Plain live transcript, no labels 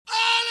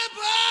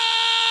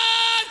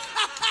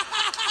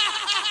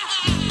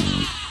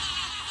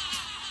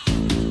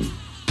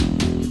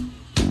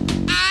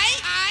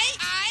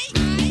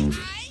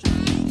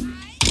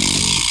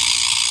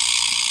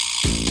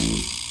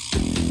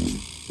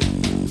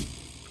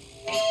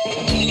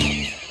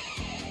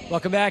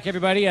Welcome back,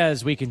 everybody,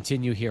 as we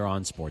continue here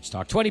on Sports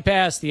Talk. 20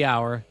 past the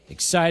hour.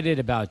 Excited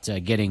about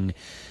getting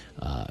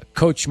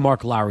Coach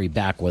Mark Lowry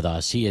back with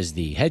us. He is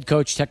the head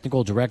coach,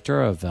 technical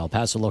director of El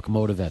Paso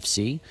Locomotive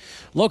FC.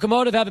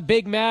 Locomotive have a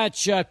big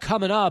match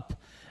coming up,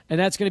 and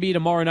that's going to be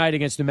tomorrow night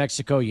against New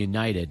Mexico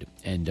United.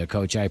 And,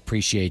 Coach, I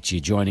appreciate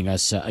you joining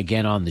us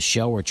again on the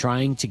show. We're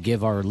trying to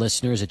give our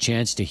listeners a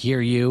chance to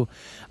hear you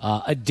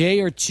a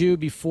day or two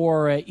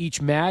before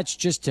each match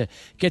just to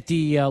get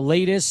the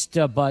latest.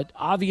 But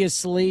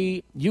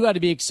obviously, you got to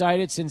be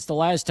excited since the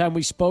last time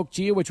we spoke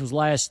to you, which was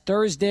last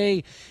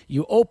Thursday.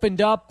 You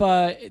opened up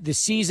the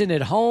season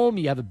at home.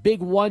 You have a big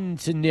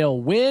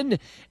 1-0 win,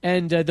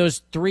 and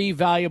those 3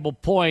 valuable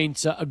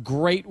points, a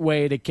great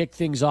way to kick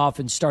things off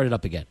and start it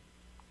up again.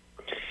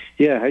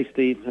 Yeah, hey,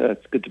 Steve.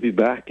 It's good to be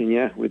back. And,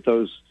 yeah, with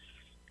those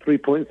 3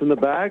 points in the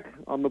bag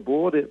on the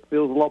board, it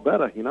feels a lot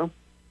better, you know?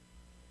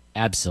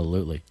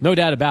 Absolutely. No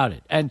doubt about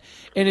it. And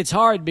it's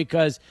hard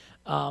because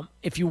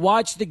if you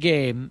watch the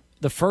game,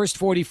 the first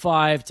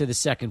 45 to the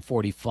second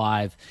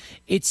 45,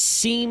 it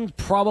seemed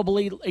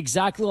probably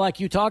exactly like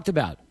you talked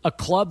about. A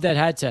club that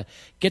had to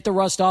get the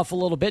rust off a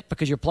little bit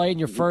because you're playing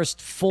your first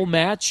full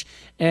match.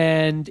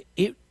 And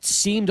it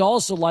seemed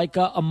also like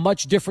a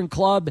much different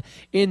club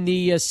in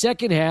the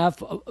second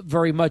half,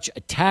 very much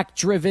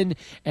attack-driven.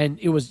 And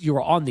you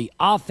were on the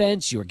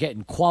offense. You were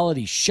getting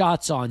quality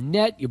shots on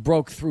net. You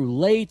broke through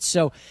late.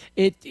 So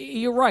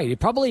you're right.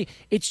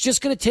 It's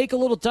just going to take a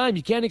little time.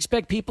 You can't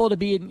expect people to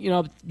be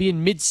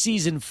in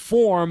mid-season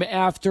form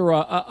after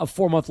a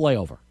 4-month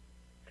layover.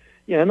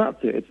 Yeah, and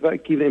that's it. It's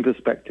about keeping it in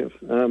perspective.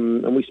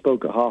 And we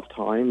spoke at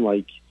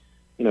halftime,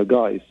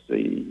 guys,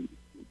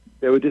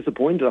 they were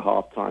disappointed at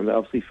halftime. They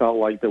obviously felt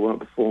like they weren't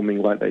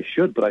performing like they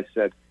should. But I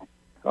said,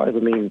 guys,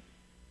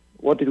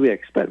 what did we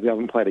expect? We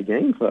haven't played a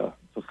game for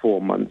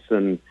 4 months,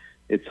 and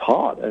it's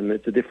hard, and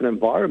it's a different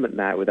environment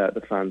now without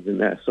the fans in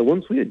there. So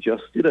once we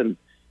adjusted and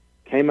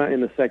came out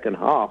in the second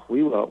half,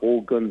 we were all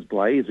guns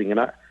blazing. And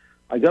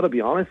I got to be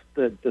honest,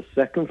 the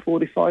second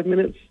 45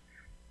 minutes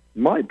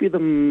might be the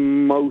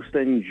most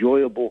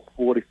enjoyable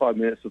 45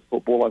 minutes of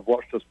football I've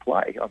watched us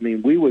play.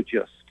 We were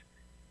just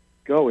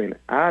going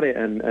at it,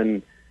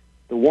 and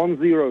the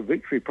 1-0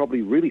 victory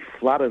probably really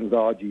flattens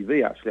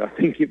RGV, actually. I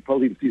think it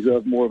probably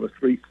deserves more of a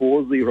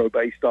 3-4-0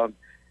 based on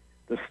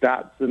the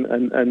stats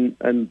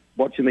and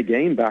watching the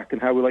game back and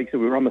how we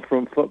were on the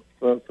front foot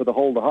for the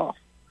whole half.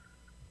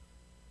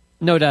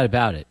 No doubt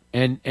about it.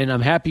 And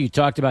I'm happy you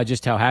talked about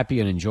just how happy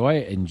you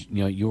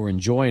were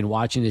enjoying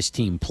watching this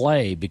team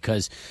play,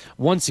 because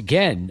once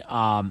again,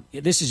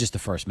 this is just the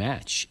first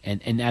match,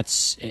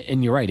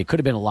 and you're right, it could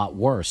have been a lot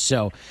worse.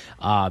 So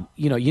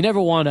you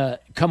never want to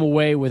come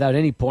away without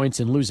any points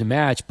and lose a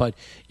match, but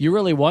you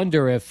really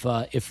wonder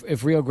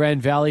if Rio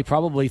Grande Valley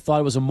probably thought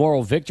it was a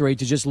moral victory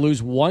to just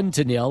lose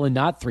 1-0 and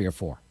not 3 or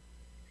 4.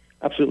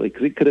 Absolutely,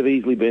 because it could have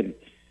easily been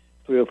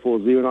 3 or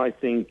 4-0, and I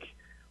think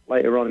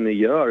later on in the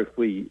year, if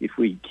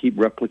we keep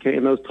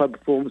replicating those type of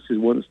performances,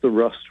 once the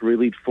rust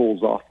really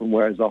falls off and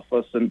wears off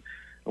us, and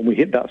we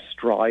hit that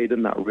stride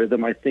and that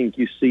rhythm, I think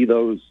you see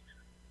those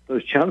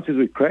chances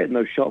we've created and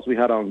those shots we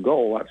had on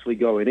goal actually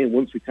going in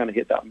once we kind of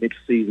hit that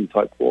mid-season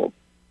type form.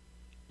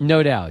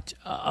 No doubt.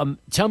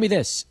 Tell me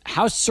this.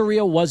 How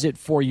surreal was it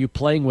for you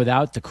playing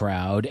without the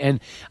crowd? And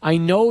I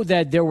know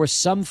that there was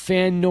some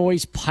fan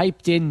noise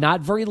piped in,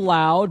 not very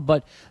loud,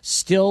 but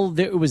still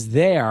it was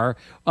there.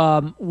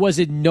 Was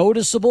it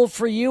noticeable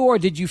for you, or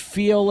did you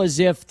feel as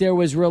if there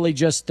was really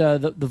just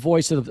the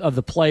voice of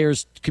the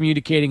players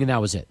communicating and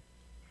that was it?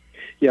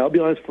 Yeah, I'll be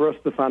honest, for us,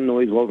 the fan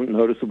noise wasn't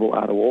noticeable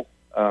at all.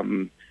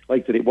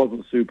 Like I said, it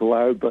wasn't super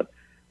loud, but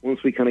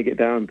once we kind of get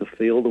down to the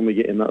field and we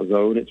get in that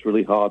zone, it's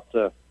really hard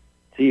to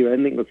hear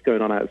anything that's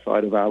going on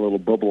outside of our little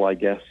bubble, I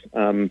guess.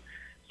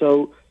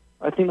 So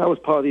I think that was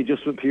part of the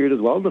adjustment period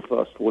as well in the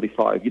first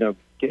 45,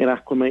 getting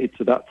acclimated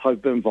to that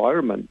type of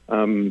environment.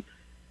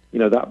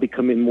 That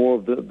becoming more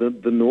of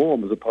the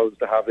norm as opposed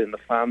to having the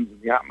fans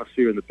and the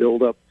atmosphere and the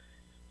build-up.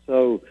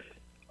 So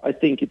I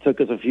think it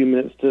took us a few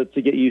minutes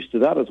to get used to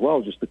that as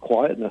well, just the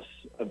quietness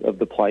of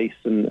the place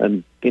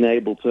and being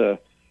able to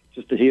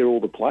just to hear all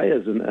the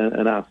players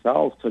and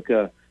ourselves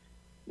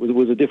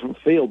was a different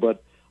feel.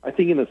 But I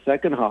think in the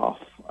second half,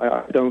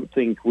 I don't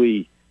think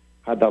we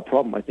had that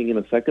problem. I think in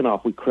the second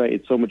half, we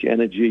created so much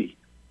energy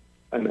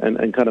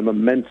and kind of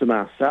momentum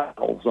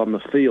ourselves on the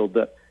field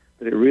that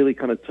it really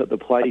kind of took the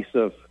place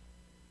of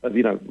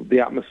the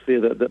atmosphere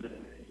that the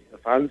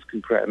fans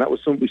can create. And that was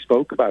something we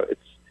spoke about.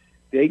 It's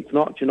the eighth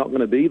notch. You're not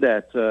going to be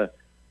there to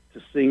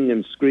sing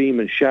and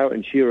scream and shout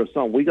and cheer us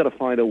on. We got to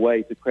find a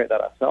way to create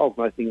that ourselves.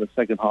 And I think in the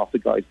second half, the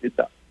guys did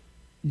that.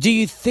 Do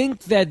you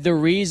think that the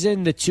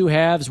reason the two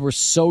halves were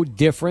so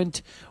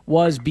different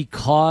was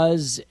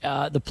because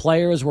the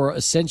players were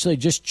essentially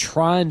just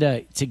trying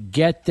to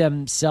get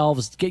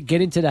themselves get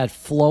into that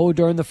flow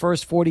during the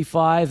first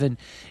 45, and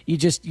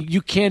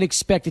you can't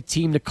expect a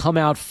team to come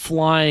out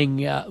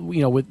flying,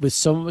 with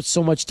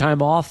so much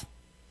time off?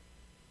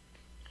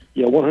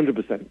 Yeah,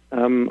 100%.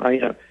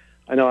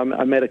 I know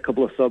I made a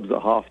couple of subs at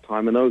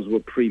halftime, and those were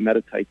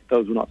premeditated.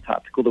 Those were not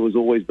tactical. There was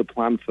always the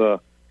plan for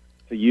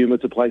for Yuma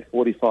to play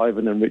 45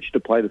 and then Rich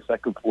to play the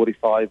second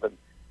 45 and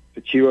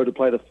for Chiro to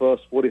play the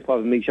first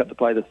 45 and Mishat to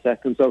play the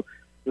second. So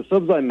the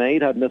subs I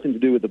made had nothing to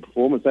do with the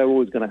performance. They were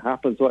always going to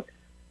happen. So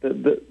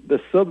the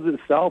subs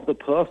itself, the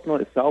personnel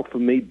itself, for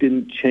me,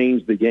 didn't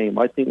change the game.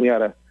 I think we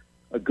had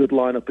a good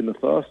lineup in the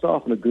first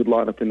half and a good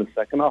lineup in the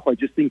second half. I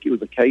just think it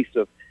was a case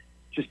of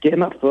just getting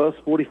that first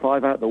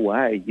 45 out of the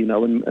way,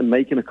 and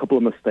making a couple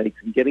of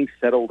mistakes and getting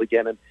settled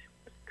again and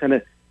kind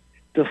of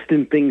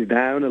dusting things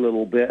down a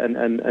little bit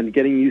and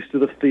getting used to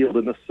the field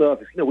and the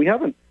surface. We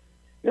haven't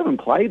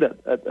played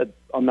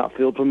on that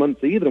field for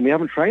months either, and we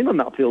haven't trained on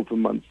that field for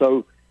months.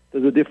 So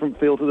there's a different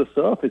feel to the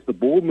surface. The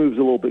ball moves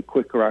a little bit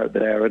quicker out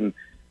there, and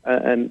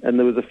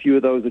there was a few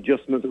of those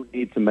adjustments that we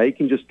need to make,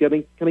 and just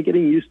getting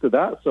used to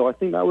that. So I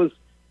think that was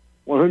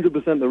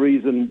 100% the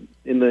reason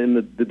in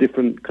the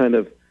different kind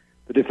of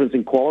the difference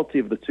in quality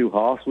of the two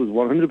halves was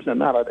 100%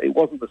 that. It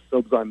wasn't the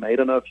subs I made.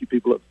 I know a few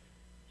people have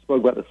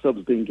spoke about the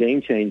subs being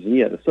game changers, and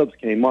yeah, the subs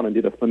came on and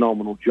did a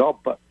phenomenal job.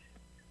 But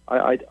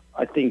I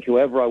think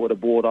whoever I would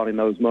have brought on in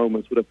those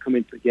moments would have come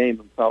into the game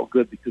and felt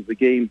good, because the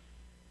game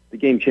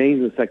changed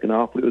in the second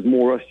half. But it was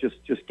more us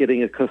just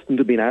getting accustomed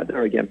to being out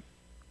there again.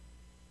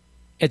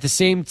 At the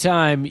same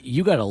time,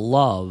 you got to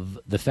love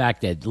the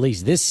fact that at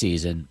least this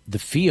season, the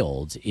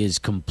field is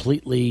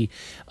completely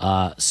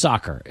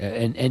soccer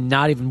and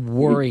not even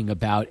worrying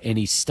about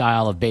any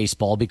style of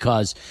baseball,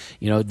 because,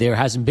 there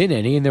hasn't been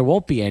any and there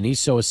won't be any.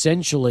 So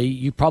essentially,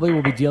 you probably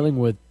will be dealing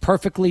with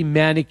perfectly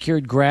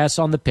manicured grass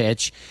on the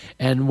pitch.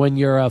 And when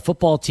your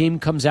football team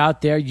comes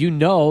out there, you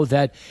know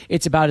that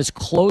it's about as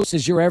close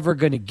as you're ever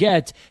going to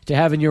get to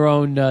having your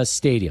own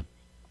stadium.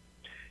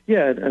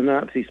 Yeah, and I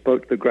actually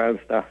spoke to the ground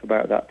staff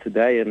about that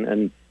today,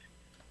 and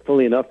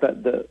fully enough,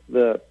 that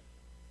the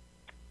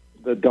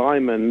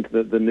diamond,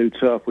 the new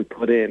turf we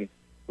put in,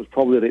 was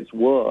probably at its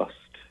worst,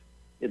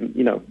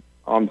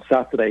 on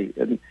Saturday.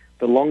 And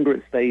the longer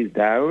it stays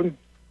down,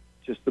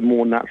 just the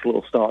more natural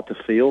it'll start to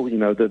feel.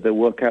 They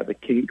work out the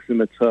kinks in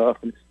the turf,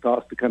 and it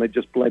starts to kind of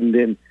just blend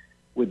in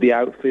with the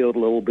outfield a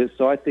little bit.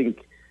 So I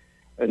think,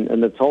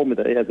 and they told me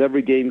that as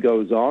every game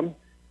goes on,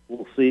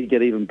 we'll see it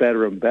get even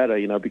better and better,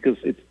 because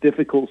it's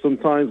difficult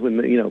sometimes when,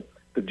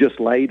 they've just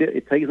laid it.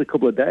 It takes a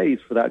couple of days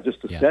for that just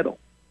to settle.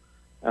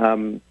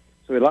 So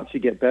it'll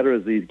actually get better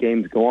as these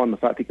games go on. The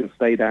fact it can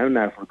stay down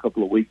now for a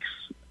couple of weeks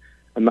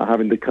and not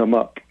having to come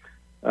up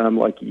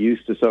like it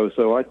used to.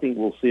 So I think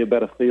we'll see a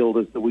better field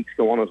as the weeks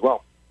go on as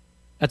well.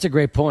 That's a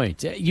great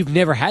point. You've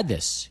never had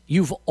this.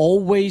 You've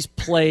always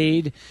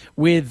played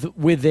with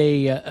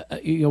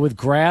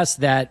grass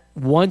that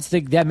once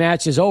that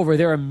match is over,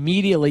 they're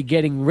immediately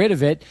getting rid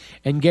of it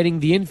and getting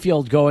the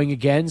infield going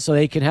again so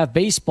they can have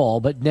baseball.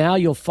 But now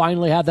you'll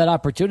finally have that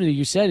opportunity.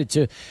 You said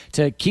it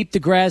to keep the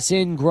grass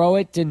in, grow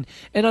it, and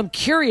I'm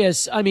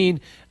curious. I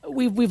mean,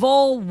 we've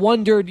all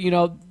wondered,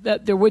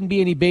 that there wouldn't be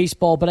any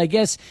baseball, but I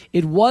guess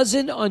it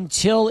wasn't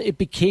until it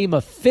became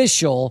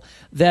official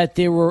that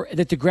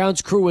the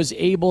grounds crew was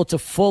able to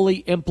fully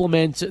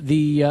implement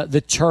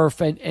the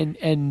turf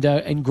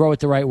and grow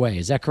it the right way.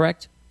 Is that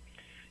correct?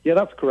 Yeah,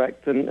 that's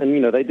correct. And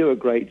they do a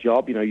great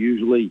job.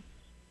 Usually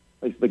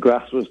the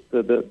grass was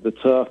the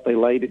turf. They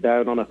laid it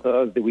down on a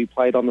Thursday. We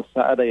played on the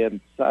Saturday, and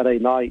Saturday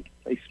night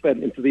they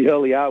spent into the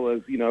early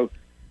hours,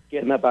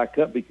 getting that back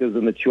up, because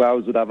then the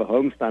Chihuahuas would have a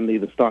homestand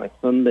either starting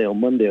Sunday or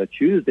Monday or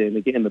Tuesday, and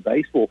they're getting the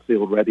baseball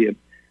field ready.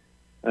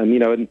 And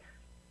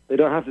they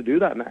don't have to do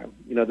that now.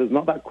 There's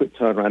not that quick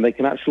turnaround. They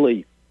can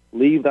actually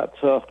leave that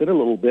turf in a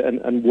little bit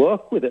and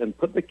work with it and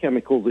put the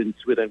chemicals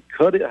into it and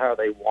cut it how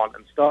they want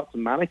and start to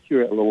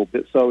manicure it a little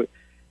bit. So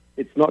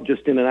it's not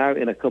just in and out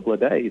in a couple of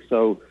days.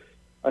 So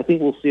I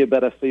think we'll see a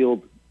better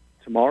field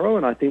tomorrow,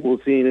 and I think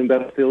we'll see an even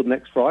better field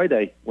next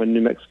Friday when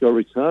New Mexico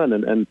return.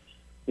 And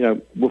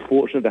we're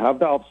fortunate to have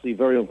that. Obviously,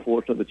 very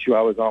unfortunate the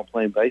Chihuahuas aren't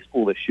playing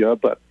baseball this year,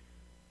 but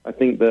I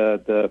think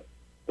the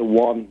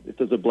one, if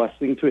there's a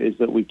blessing to it, is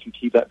that we can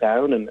keep that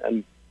down,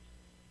 and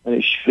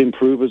it should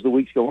improve as the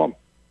weeks go on.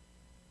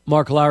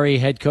 Mark Lowry,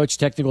 head coach,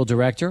 technical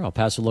director, El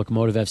Paso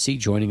Locomotive FC,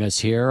 joining us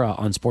here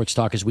on Sports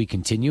Talk as we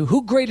continue.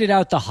 Who graded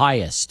out the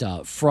highest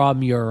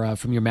from your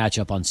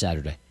matchup on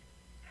Saturday?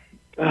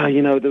 There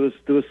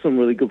was some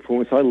really good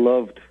performance. I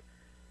love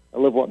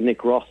what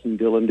Nick Ross and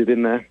Dylan did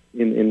in there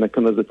in the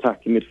kind of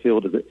attacking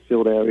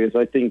midfield areas.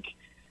 I think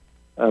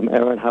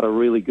Aaron had a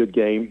really good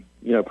game.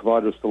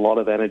 Provided us a lot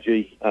of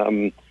energy.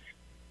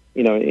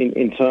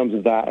 In terms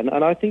of that,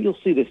 and I think you'll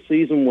see this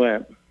season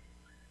where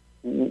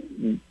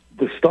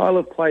the style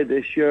of play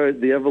this year,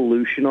 the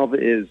evolution of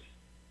it is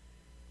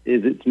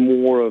it's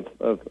more of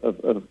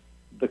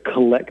the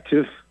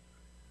collective.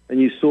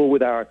 And you saw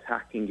with our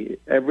attacking,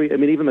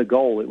 even the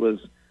goal, it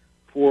was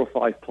 4 or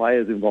 5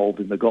 players involved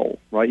in the goal,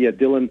 right? Yeah,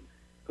 Dylan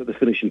put the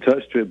finishing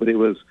touch to it, but it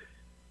was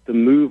the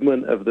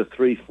movement of the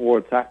 3-4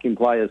 attacking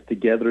players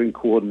together in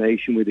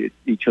coordination with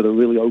each other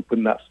really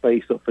opened that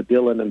space up for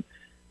Dylan, and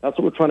that's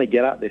what we're trying to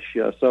get at this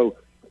year. So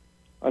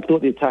I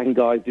thought the attacking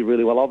guys did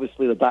really well.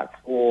 Obviously, the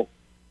back four,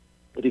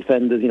 the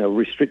defenders,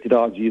 restricted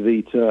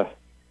RGV to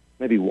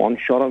maybe one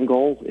shot on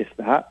goal, if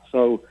that.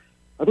 So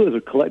I thought it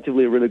was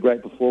collectively a really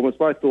great performance.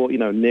 But I thought,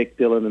 Nick,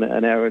 Dylan,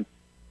 and Aaron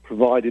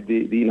provided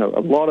a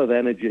lot of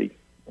energy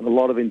and a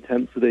lot of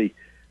intensity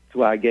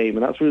to our game,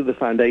 and that's really the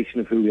foundation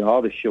of who we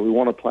are this year. We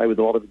want to play with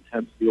a lot of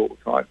intensity all the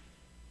time.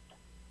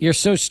 You're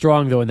so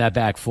strong, though, in that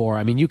back four.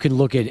 I mean, you can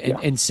look at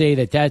and say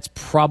that that's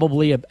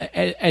probably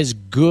as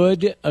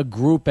good a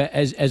group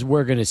as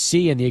we're going to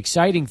see. And the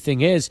exciting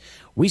thing is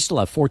we still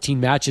have 14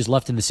 matches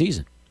left in the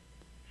season.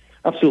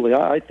 Absolutely.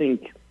 I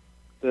think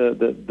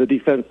the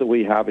defense that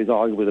we have is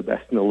arguably the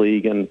best in the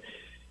league, and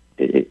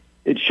it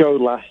showed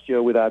last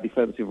year with our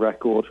defensive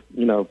record,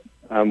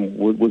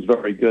 was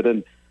very good.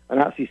 And I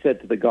actually said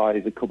to the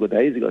guys a couple of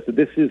days ago, I said,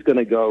 this is going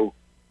to go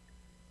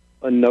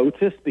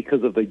unnoticed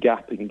because of the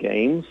gap in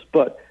games,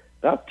 but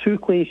that's 2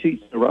 clean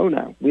sheets in a row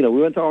now. We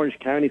went to Orange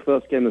County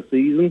first game of the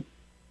season,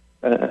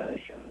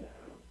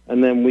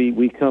 and then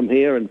we come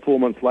here, and 4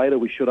 months later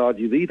we shut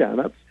RGV down.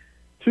 That's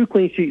 2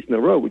 clean sheets in a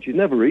row, which is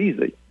never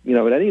easy.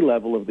 At any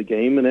level of the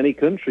game in any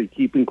country,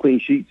 keeping clean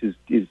sheets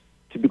is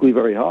typically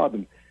very hard.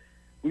 And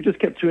we just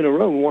kept 2 in a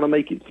row. We want to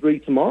make it 3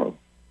 tomorrow.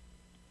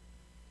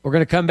 We're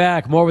going to come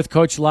back more with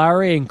Coach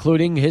Lowry,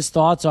 including his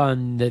thoughts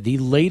on the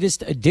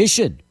latest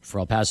addition for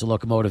El Paso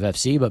Locomotive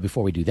FC. But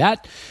before we do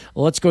that,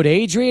 let's go to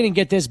Adrian and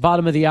get this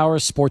bottom of the hour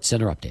Sports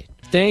Center update.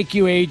 Thank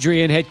you,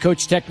 Adrian, head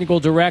coach,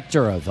 technical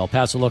director of El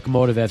Paso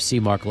Locomotive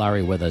FC. Mark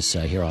Lowry with us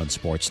here on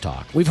Sports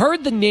Talk. We've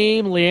heard the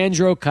name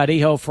Leandro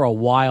Carrillo for a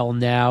while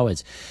now.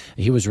 As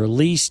he was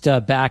released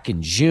back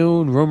in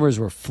June, rumors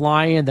were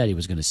flying that he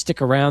was going to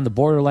stick around the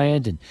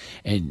borderland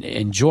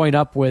and join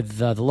up with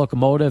the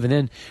Locomotive. And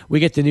then we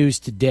get the news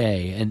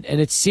today. And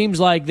it seems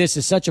like this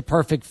is such a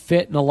perfect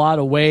fit in a lot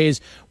of ways.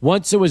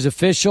 Once it was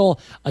official,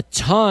 a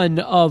ton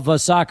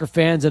of soccer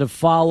fans that have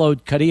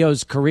followed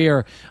Carrillo's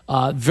career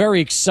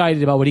very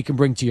excited about what he can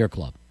bring to your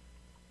club.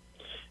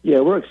 Yeah,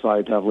 we're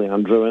excited to have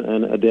Leandro,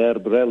 and Adair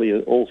Borelli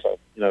also,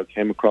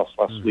 came across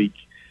last week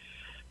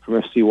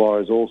from FC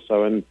Juarez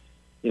also. And,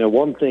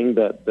 one thing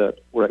that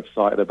we're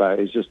excited about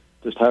is just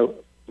how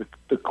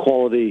the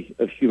quality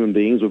of human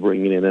beings we're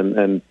bringing in.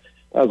 And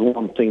that was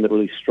one thing that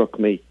really struck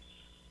me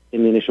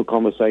in the initial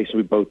conversation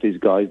with both these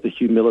guys, the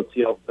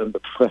humility of them, the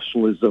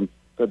professionalism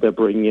that they're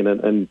bringing in,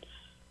 and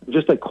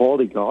just their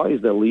quality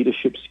guys, their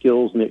leadership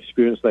skills and the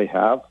experience they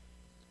have.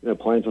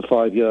 Playing for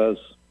 5 years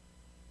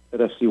at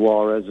FC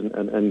Juarez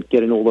and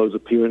getting all those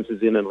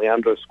appearances in, and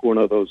Leandro scoring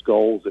all those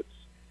goals.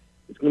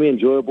 It's going to be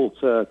enjoyable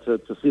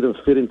to see them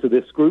fit into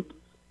this group,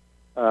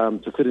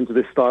 to fit into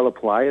this style of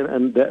play,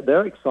 and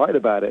they're excited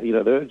about it.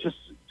 They're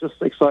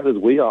just excited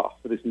as we are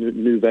for this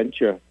new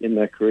venture in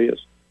their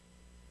careers.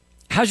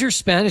 How's your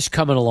Spanish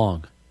coming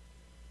along?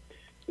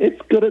 It's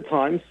good at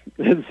times.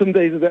 Some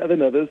days are better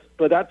than others,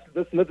 but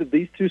that's another.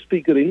 These two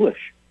speak good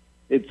English.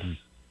 It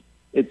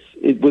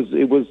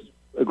was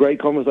a great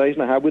conversation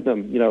I had with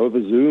them,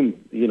 over Zoom,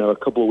 a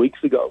couple of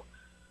weeks ago.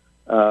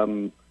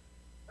 And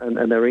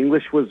their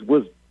English was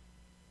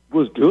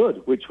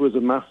good, which was a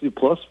massive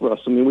plus for us.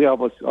 I mean, we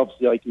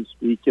obviously I can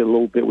speak a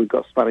little bit. We've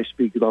got Spanish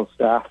speakers on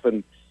staff,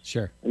 and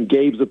sure. And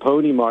Gabe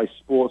Zapponi, my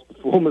sports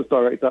performance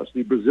director, is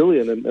actually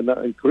Brazilian,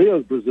 and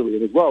Carrillo's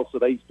Brazilian as well, so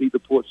they speak the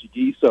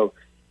Portuguese. So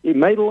it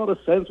made a lot of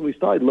sense when we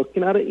started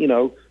looking at it, in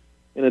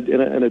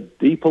a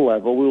deeper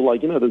level. We were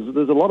like,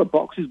 there's a lot of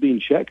boxes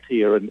being checked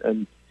here,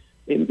 and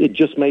it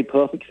just made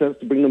perfect sense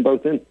to bring them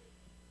both in.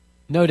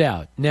 No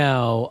doubt.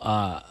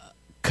 Now,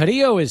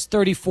 Carrillo is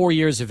 34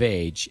 years of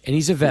age, and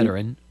he's a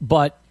veteran,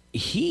 but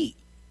he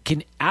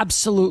can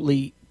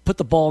absolutely put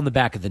the ball in the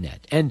back of the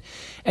net. And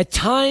at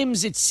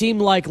times, it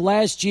seemed like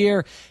last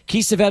year,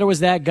 Kiesewetter was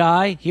that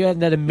guy. He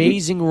had that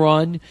amazing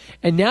run.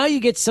 And now you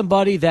get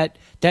somebody that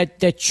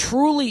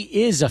truly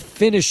is a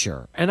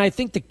finisher. And I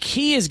think the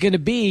key is going to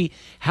be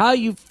how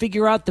you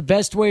figure out the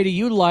best way to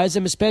utilize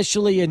him,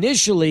 especially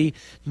initially,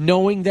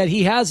 knowing that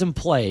he hasn't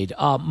played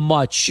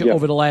much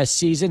over the last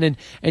season,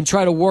 and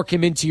try to work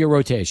him into your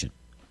rotation.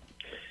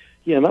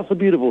 Yeah, and that's the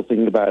beautiful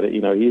thing about it.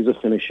 He's a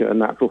finisher, a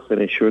natural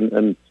finisher,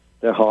 and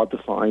they're hard to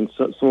find.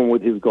 So someone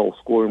with his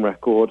goal-scoring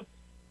record,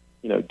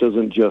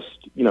 doesn't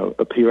just,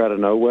 appear out of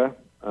nowhere.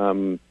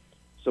 So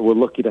we're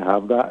lucky to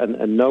have that.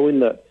 And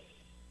knowing that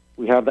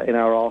we have that in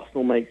our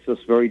arsenal makes us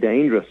very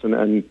dangerous.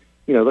 And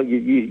like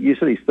you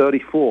said, he's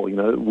 34.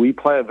 We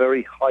play a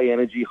very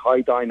high-energy,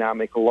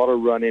 high-dynamic, a lot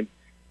of running.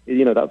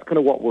 That's kind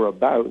of what we're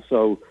about.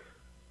 So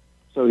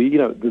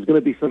there's going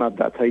to be some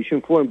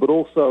adaptation for him. But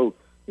also,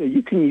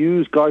 you can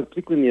use guys,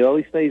 particularly in the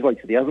early stage,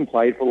 like he hasn't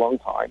played for a long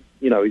time.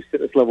 His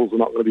fitness levels are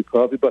not going to be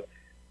perfect. But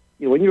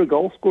when you're a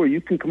goal scorer,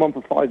 you can come on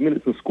for 5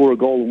 minutes and score a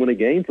goal and win a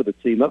game for the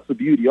team. That's the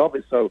beauty of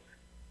it. So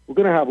we're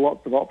going to have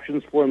lots of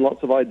options for him,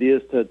 lots of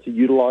ideas to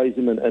utilize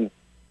him and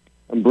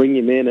bring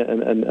him in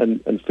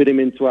and fit him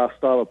into our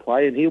style of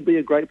play. And he'll be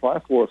a great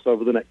player for us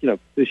over the next,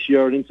 this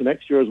year and into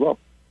next year as well.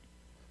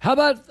 How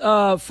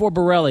about for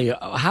Borelli?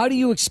 How do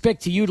you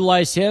expect to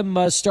utilize him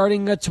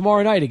starting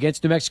tomorrow night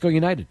against New Mexico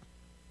United?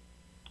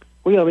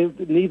 Well,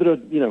 neither,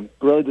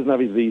 Borelli doesn't have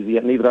his visa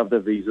yet. Neither have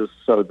their visas,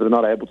 so they're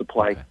not able to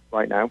play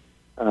right now.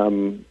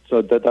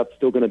 So that's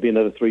still going to be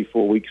another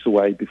 3-4 weeks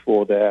away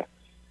before they're,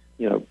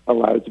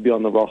 allowed to be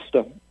on the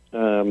roster.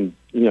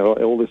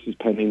 All this is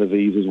pending the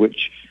visas,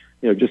 which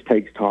just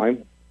takes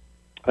time.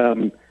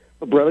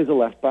 But Borelli's a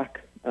left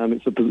back.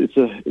 It's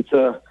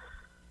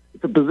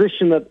a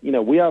position that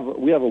we have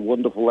a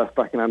wonderful left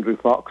back in Andrew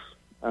Fox.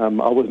 I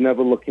was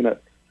never looking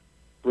at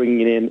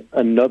bringing in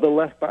another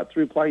left back to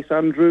replace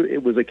Andrew.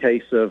 It was a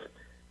case of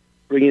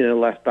bringing in a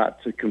left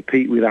back to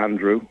compete with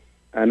Andrew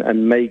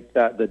and make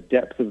that the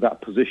depth of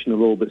that position a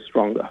little bit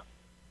stronger.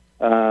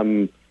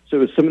 So it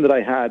was something that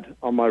I had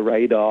on my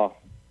radar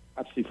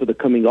actually for the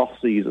coming off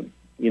season,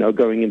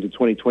 going into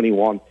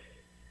 2021,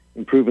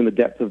 improving the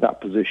depth of that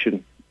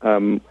position.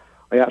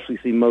 I actually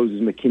see Moses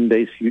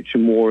McKinday's future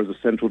more as a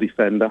central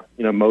defender.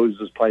 Moses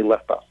has played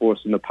left back for us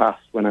in the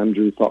past when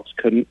Andrew Fox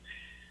couldn't.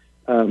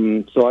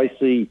 So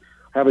I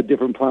have a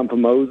different plan for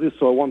Moses.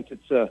 So I want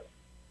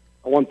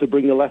to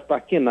bring the left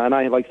back in, and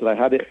I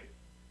had it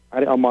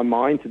on my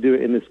mind to do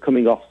it in this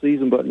coming off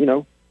season. But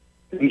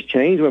things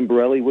changed when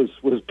Borelli was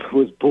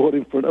brought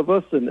in front of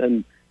us,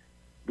 and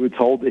we were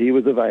told that he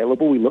was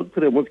available. We looked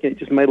at him once again; it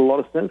just made a lot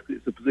of sense because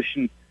it's a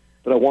position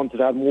that I wanted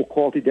to add more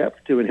quality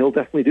depth to, and he'll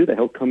definitely do that.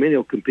 He'll come in,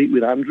 he'll compete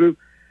with Andrew,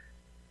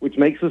 which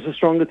makes us a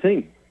stronger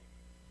team.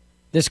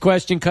 This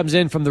question comes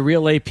in from the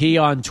Real AP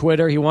on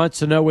Twitter. He wants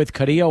to know, with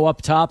Carrillo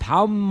up top,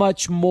 how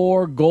much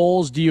more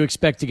goals do you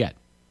expect to get?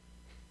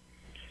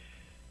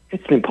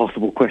 It's an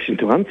impossible question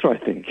to answer, I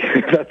think.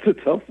 That's a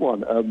tough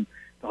one.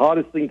 The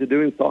hardest thing to do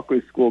in soccer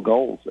is score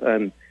goals.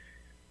 And,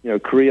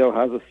 Carrillo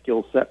has a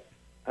skill set.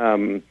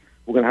 We're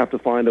going to have to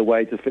find a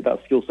way to fit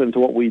that skill set into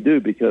what we do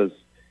because,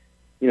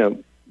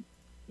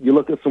 you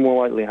look at someone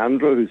like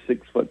Leandro, who's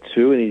 6'2",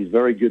 and he's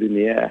very good in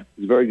the air.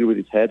 He's very good with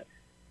his head.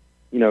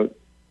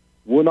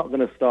 We're not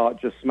going to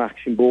start just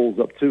smashing balls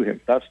up to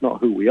him. That's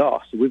not who we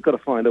are. So we've got to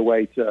find a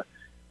way to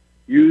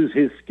use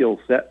his skill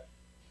set,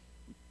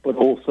 but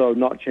also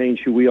not change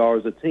who we are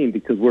as a team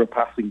because we're a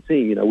passing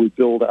team. We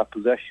build our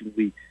possession.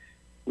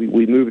 We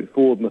move it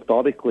forward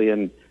methodically,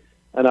 and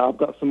I've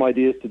got some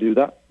ideas to do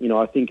that.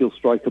 I think he'll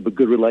strike up a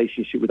good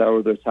relationship with our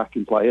other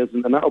attacking players,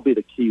 and that'll be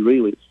the key,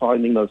 really. It's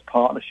finding those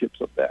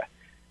partnerships up there.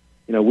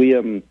 We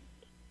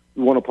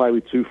want to play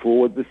with 2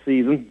 forwards this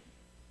season,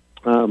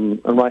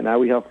 and right now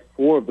we have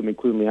 4 of them,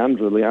 including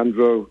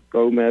Leandro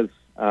Gomez,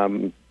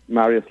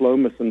 Marius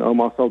Lomas, and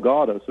Omar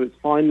Salgado. So it's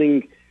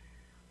finding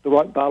the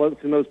right balance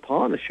in those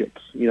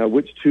partnerships,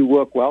 which 2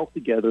 work well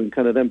together and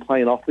kind of then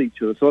playing off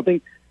each other. So I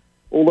think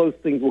all those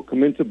things will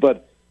come into,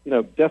 but,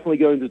 definitely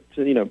going to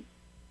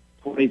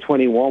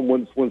 2021,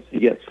 once he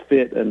gets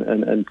fit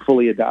and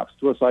fully adapts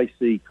to us, I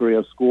see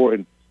Carrillo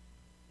scoring.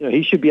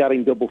 He should be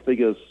adding double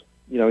figures,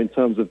 in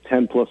terms of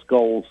 10-plus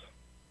goals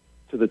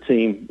to the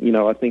team.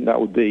 I think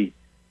that would be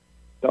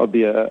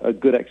a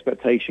good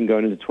expectation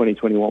going into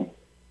 2021.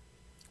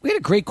 We had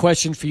a great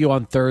question for you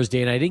on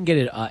Thursday, and I didn't get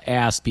it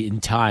asked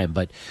in time,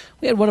 but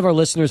we had one of our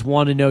listeners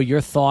want to know your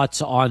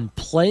thoughts on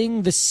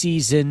playing the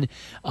season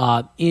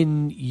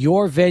in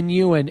your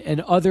venue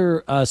and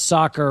other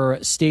soccer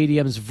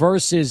stadiums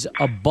versus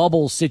a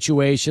bubble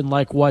situation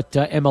like what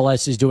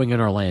MLS is doing in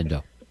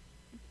Orlando.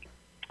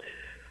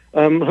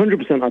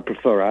 100% I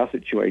prefer our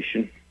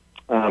situation.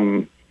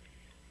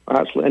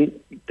 Actually, and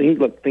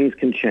things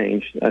can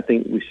change. I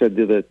think we said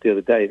the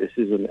other day, this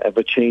is an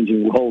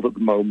ever-changing world at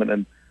the moment,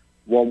 and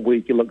one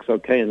week it looks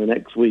okay, and the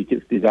next week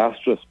it's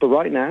disastrous. But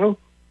right now,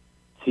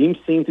 teams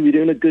seem to be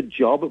doing a good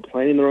job at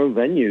playing in their own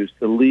venues.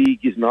 The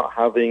league is not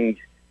having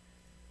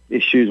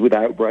issues with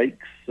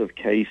outbreaks of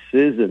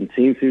cases, and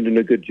teams seem doing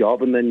a good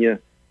job. And then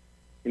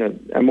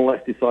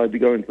MLS decided to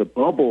go into the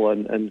bubble,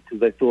 and because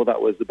they thought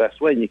that was the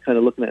best way. And you're kind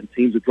of looking at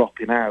teams are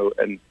dropping out,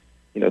 and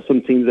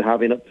some teams are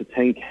having up to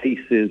 10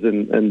 cases,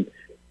 and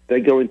they're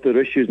going through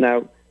issues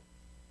now.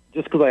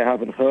 Just because I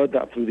haven't heard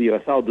that through the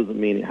USL doesn't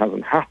mean it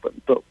hasn't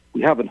happened, but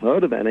we haven't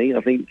heard of any.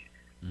 I think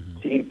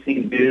teams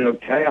doing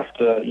okay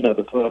after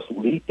the first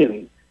week,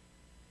 and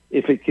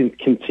if it can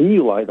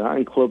continue like that,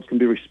 and clubs can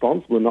be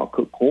responsible and not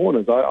cut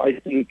corners,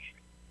 I think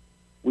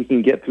we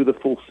can get through the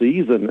full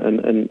season,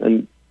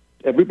 and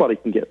everybody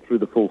can get through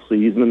the full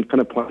season and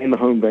kind of play in the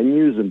home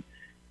venues, and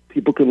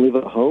people can live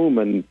at home,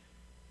 and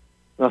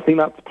I think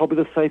that's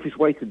probably the safest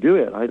way to do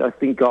it. I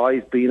think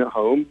guys being at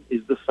home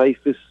is the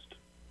safest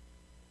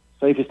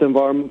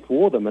environment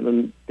for them, and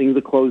then things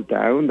are closed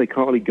down. They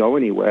can't really go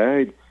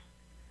anywhere.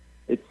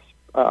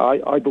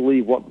 I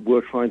believe what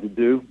we're trying to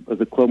do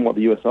as a club and what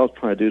the USL is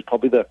trying to do is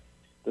probably the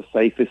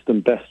safest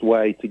and best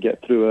way to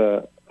get through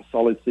a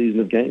solid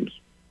season of games.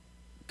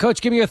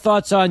 Coach, give me your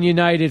thoughts on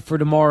United for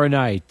tomorrow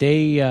night.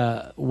 They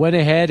went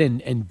ahead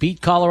and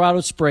beat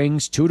Colorado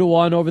Springs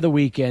 2-1 over the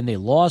weekend. They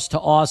lost to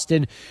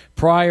Austin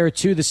prior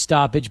to the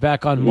stoppage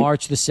back on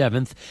March the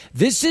 7th.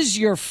 This is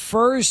your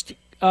first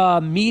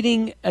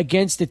meeting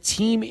against a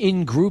team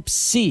in Group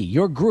C,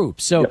 your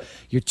group. So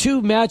your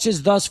 2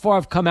 matches thus far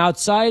have come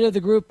outside of the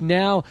group.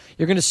 Now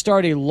you're going to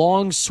start a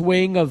long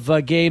swing of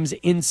games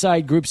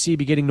inside Group C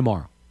beginning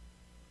tomorrow.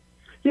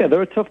 Yeah,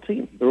 they're a tough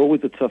team. They're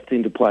always a tough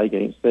team to play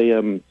against.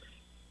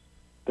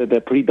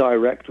 They're pretty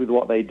direct with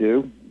what they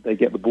do. They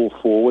get the ball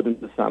forward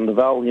into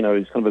Sandoval. He's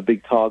kind of a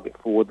big target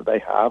forward that they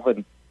have,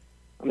 and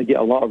and they get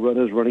a lot of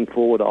runners running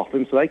forward off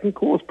him, so they can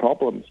cause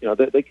problems.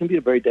 They can be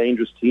a very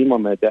dangerous team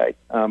on their day.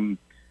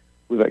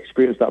 We've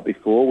experienced that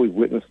before. We've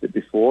witnessed it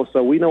before,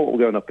 so we know what we're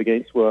going up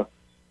against. We're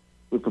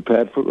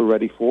prepared for it. We're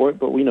ready for it.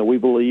 But we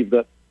believe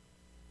that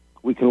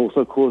we can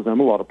also cause them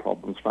a lot of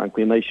problems,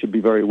 frankly, and they should be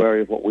very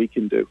wary of what we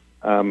can do.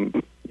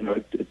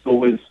 It's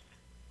always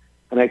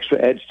an extra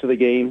edge to the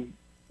game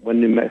when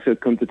New Mexico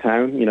come to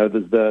town.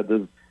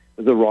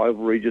 There's a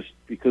rivalry just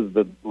because of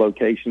the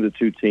location of the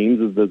two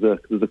teams. There's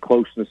a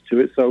closeness to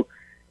it, so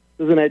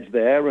there's an edge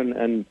there,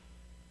 and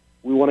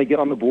we want to get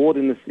on the board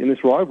in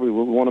this rivalry.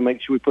 We want to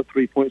make sure we put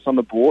 3 points on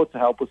the board to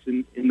help us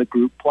in the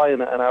group play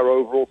and our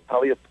overall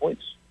tally of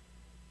points.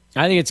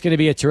 I think it's going to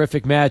be a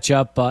terrific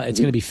matchup. It's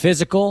going to be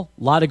physical,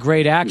 a lot of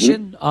great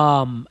action,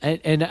 and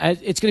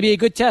it's going to be a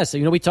good test.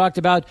 We talked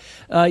about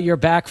your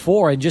back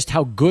four and just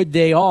how good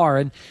they are,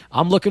 and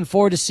I'm looking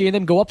forward to seeing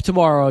them go up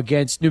tomorrow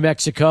against New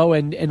Mexico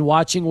and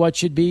watching what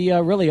should be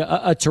really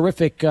a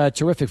terrific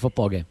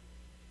football game.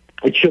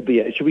 It should be.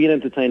 It should be an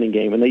entertaining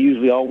game, and they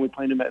usually are when we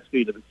play New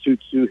Mexico. The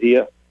 2-2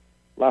 here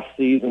last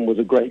season was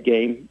a great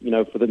game,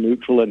 for the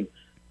neutral, and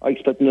I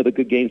expect another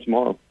good game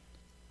tomorrow.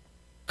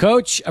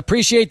 Coach,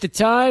 appreciate the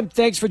time.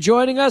 Thanks for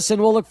joining us,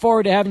 and we'll look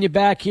forward to having you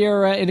back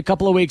here in a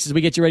couple of weeks as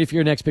we get you ready for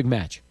your next big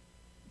match.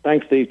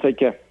 Thanks, Steve. Take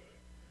care.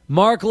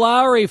 Mark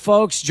Lowry,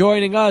 folks,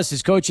 joining us.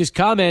 His coach's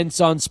comments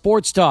on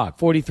Sports Talk,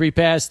 43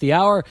 past the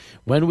hour.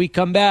 When we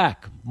come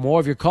back, more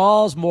of your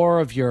calls,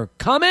 more of your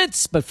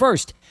comments. But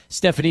first,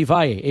 Stephanie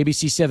Valle,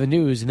 ABC 7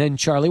 News, and then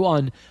Charlie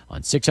One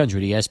on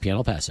 600 ESPN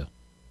El Paso.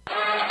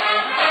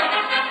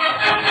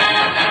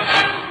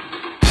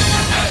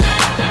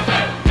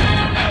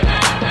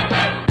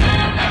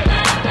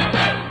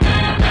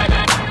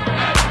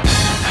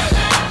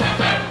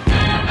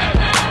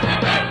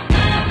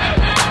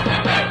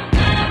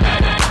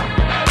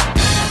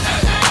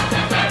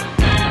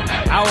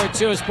 Hour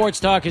 2 of Sports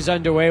Talk is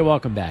underway.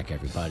 Welcome back,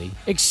 everybody.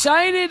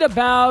 Excited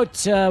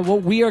about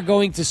what we are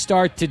going to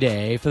start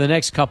today for the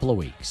next couple of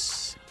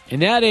weeks.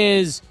 And that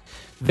is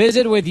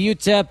visit with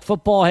UTEP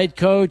football head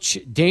coach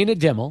Dana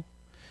Dimel,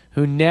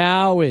 who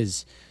now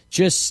is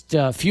just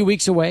a few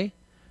weeks away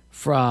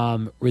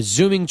from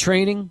resuming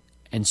training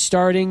and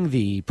starting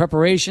the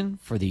preparation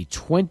for the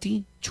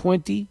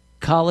 2020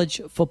 college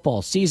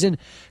football season.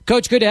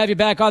 Coach, good to have you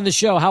back on the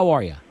show. How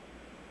are you?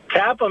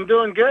 Cap, I'm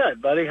doing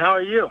good, buddy. How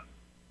are you?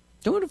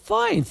 Doing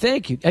fine,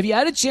 thank you. Have you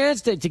had a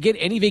chance to get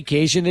any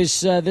vacation this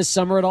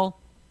summer at all?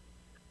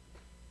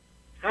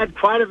 Had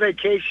quite a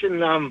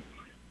vacation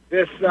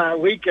this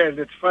weekend.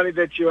 It's funny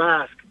that you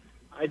ask.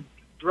 I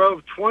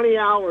drove 20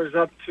 hours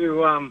up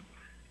to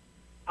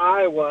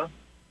Iowa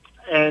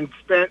and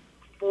spent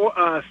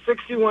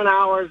 61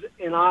 hours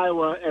in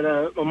Iowa at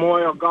a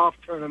memorial golf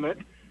tournament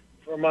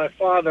for my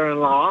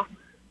father-in-law,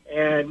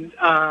 and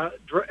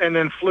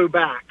then flew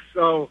back.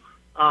 So.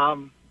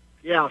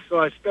 So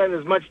I spent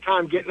as much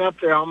time getting up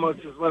there almost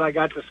as what I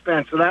got to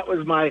spend. So that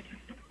was my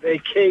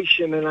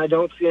vacation, and I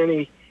don't see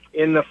any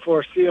in the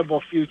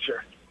foreseeable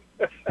future.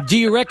 Do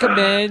you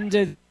recommend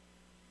a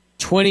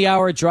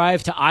 20-hour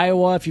drive to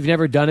Iowa if you've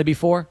never done it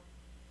before?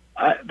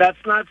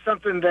 That's not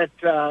something that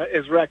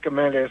is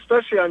recommended,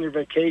 especially on your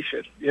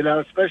vacation,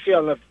 especially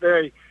on the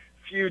very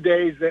few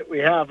days that we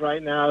have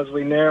right now as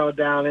we narrow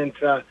down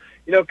into,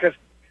 because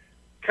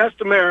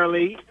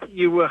customarily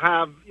you will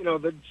have,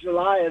 the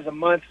July is a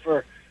month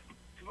for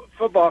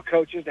football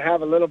coaches to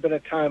have a little bit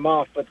of time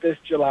off, but this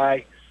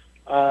July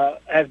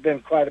has been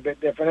quite a bit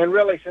different. And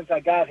really, since I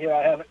got here,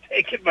 I haven't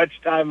taken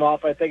much time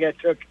off. I think I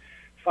took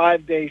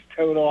 5 days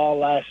total all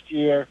last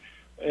year,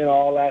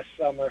 all last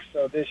summer.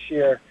 So this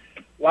year,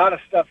 a lot of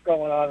stuff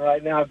going on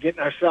right now,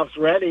 getting ourselves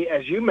ready.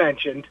 As you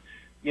mentioned,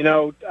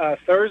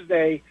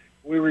 Thursday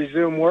we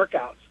resume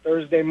workouts,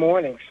 Thursday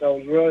morning. So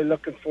really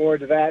looking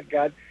forward to that.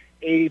 Got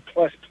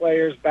 80-plus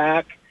players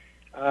back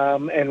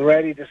and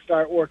ready to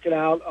start working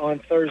out on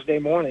Thursday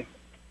morning.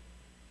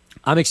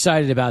 I'm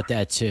excited about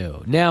that,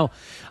 too. Now,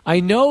 I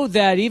know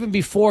that even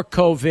before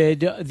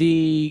COVID,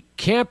 the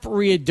Camp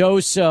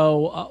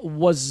Ruidoso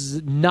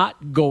was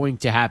not going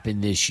to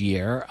happen this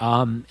year.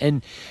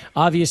 And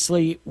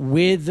obviously,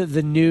 with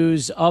the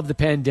news of the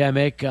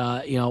pandemic,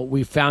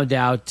 we found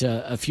out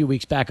a few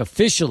weeks back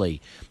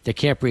officially that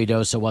Camp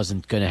Ruidoso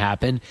wasn't going to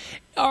happen.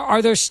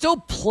 Are there still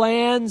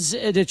plans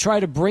to try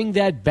to bring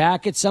that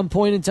back at some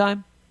point in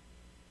time?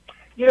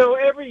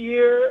 Every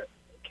year,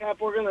 Cap,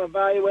 we're going to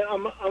evaluate.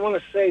 I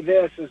want to say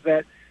this, is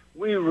that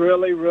we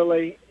really,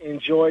 really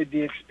enjoyed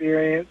the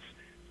experience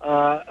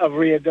of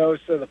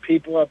Ruidoso. The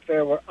people up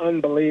there were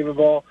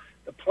unbelievable.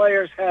 The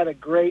players had a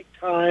great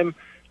time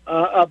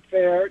up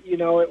there.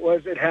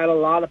 It had a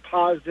lot of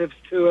positives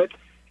to it.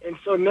 And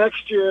so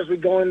next year, as we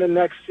go into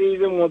next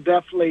season, we'll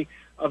definitely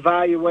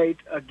evaluate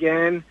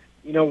again,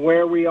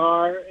 where we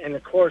are. And,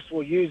 of course,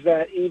 we'll use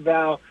that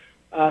eval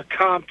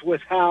comped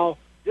with how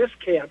this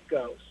camp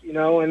goes,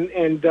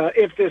 and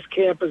if this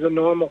camp is a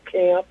normal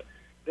camp,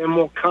 then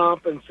we'll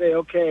comp and say,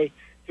 okay,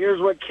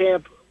 here's what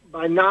camp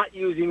by not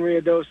using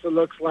Ruidoso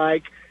looks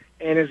like,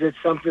 and is it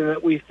something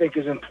that we think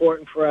is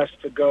important for us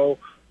to go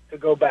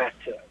back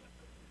to?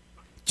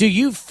 Do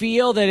you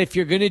feel that if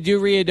you're going to do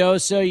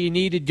Ruidoso, you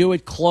need to do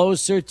it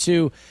closer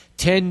to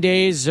 10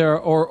 days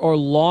or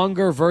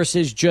longer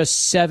versus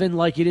just 7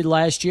 like you did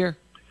last year?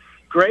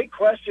 Great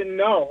question.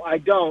 No, I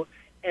don't.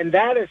 And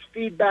that is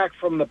feedback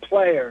from the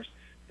players.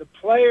 The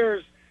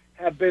players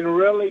have been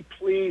really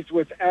pleased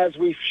with as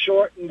we've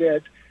shortened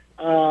it.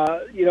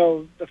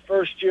 The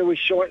first year we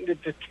shortened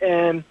it to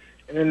 10,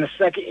 and then the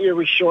second year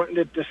we shortened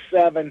it to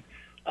 7.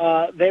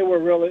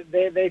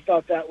 They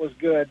thought that was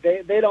good.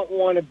 They don't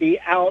want to be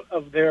out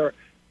of their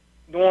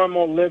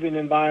normal living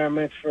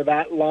environments for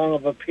that long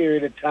of a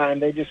period of time.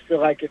 They just feel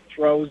like it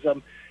throws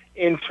them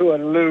into a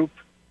loop.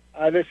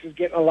 This is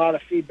getting a lot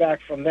of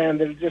feedback from them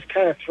that it just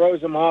kind of throws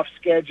them off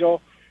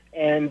schedule,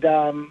 and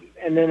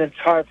then it's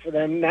hard for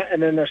them.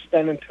 And then they're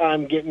spending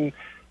time getting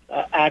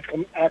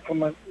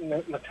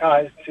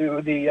acclimatized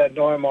to the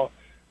normal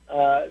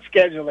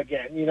schedule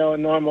again, a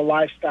normal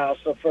lifestyle.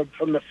 So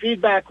from the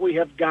feedback we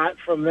have got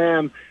from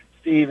them,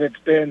 Steve, it's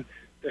been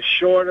the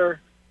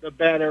shorter, the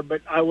better,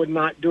 but I would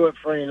not do it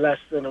for any less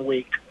than a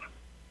week.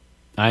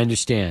 I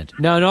understand.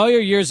 Now, in all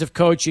your years of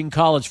coaching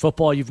college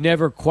football, you've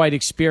never quite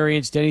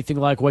experienced anything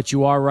like what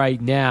you are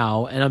right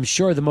now, and I'm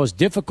sure the most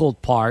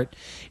difficult part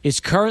is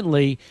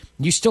currently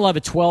you still have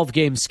a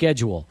 12-game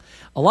schedule.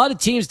 A lot of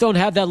teams don't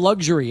have that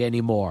luxury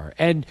anymore,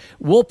 and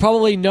we'll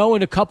probably know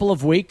in a couple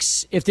of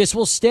weeks if this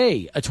will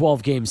stay a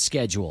 12-game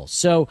schedule.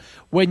 So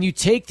when you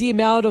take the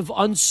amount of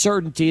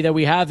uncertainty that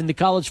we have in the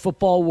college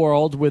football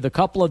world with a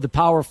couple of the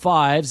Power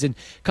Fives and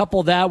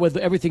couple that with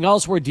everything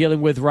else we're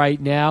dealing with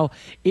right now,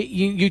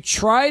 you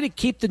try to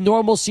keep the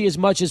normalcy as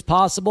much as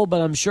possible,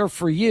 but I'm sure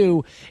for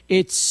you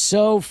it's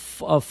so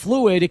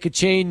fluid it could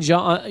change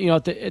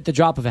at the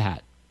drop of a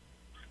hat.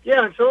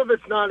 Yeah, and some of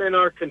it's not in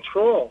our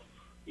control,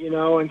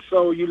 and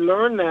so you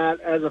learn that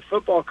as a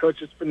football coach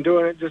that's been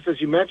doing it, just as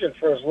you mentioned,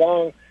 for as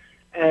long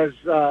as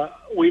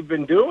we've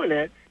been doing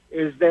it,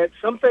 is that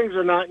some things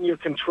are not in your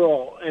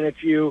control. And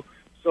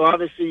so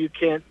obviously you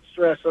can't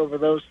stress over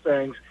those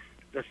things.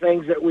 The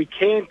things that we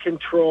can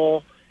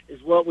control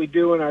is what we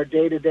do in our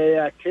day-to-day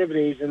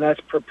activities, and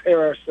that's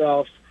prepare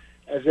ourselves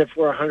as if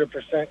we're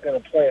 100%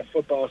 going to play a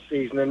football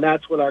season. And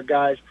that's what our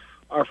guys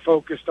are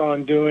focused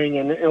on doing.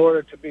 And in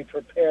order to be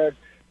prepared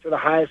to the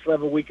highest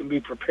level we can be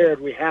prepared,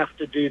 we have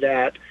to do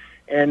that.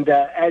 And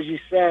as you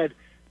said,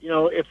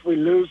 if we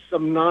lose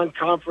some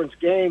non-conference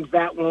games,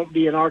 that won't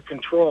be in our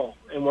control.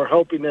 And we're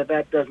hoping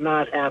that does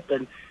not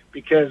happen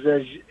because,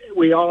 as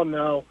we all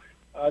know,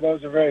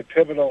 those are very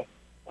pivotal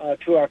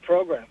to our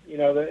program.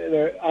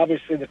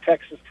 Obviously the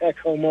Texas Tech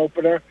home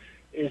opener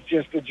is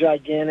just a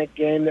gigantic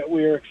game that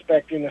we were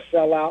expecting a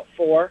sellout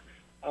for.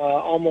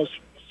 Almost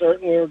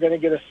certain we were going to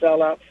get a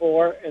sellout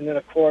for. And then,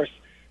 of course,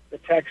 the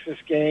Texas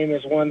game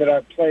is one that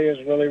our players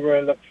really,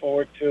 really look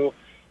forward to,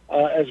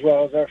 as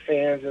well as our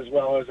fans, as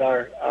well as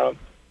our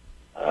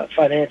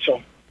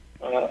financial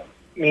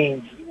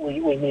means.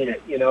 We need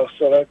it,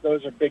 So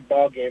those are big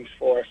ball games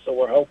for us. So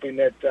we're hoping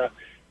that the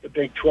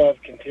Big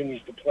 12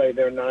 continues to play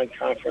their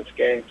non-conference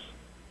games.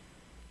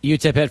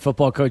 UTEP head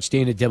football coach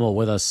Dana Dimel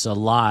with us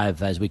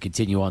live as we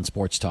continue on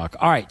Sports Talk.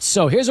 All right,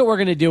 so here's what we're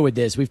going to do with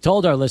this. We've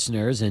told our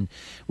listeners, and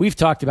we've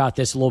talked about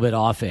this a little bit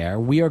off air.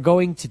 We are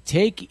going to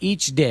take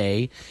each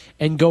day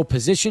and go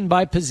position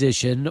by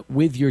position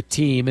with your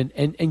team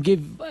and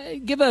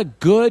give a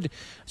good,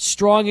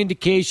 strong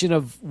indication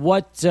of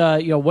what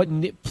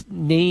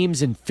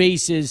names and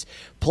faces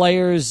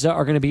players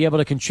are going to be able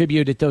to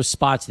contribute at those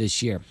spots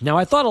this year. Now,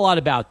 I thought a lot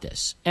about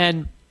this,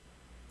 and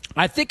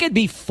I think it'd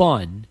be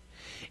fun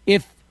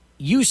if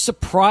you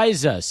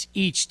surprise us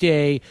each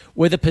day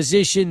with a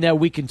position that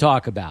we can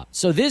talk about.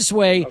 So this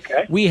way,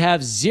 We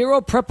have zero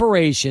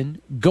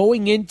preparation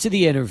going into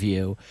the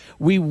interview.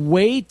 We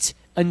wait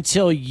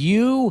until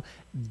you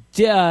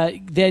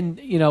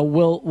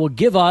will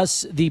give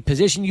us the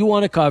position you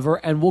want to cover,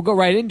 and we'll go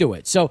right into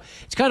it. So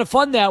it's kind of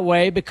fun that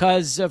way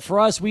because for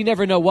us, we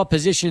never know what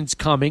position's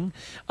coming.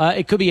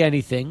 It could be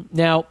anything.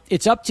 Now,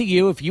 it's up to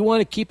you if you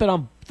want to keep it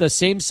on the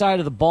same side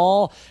of the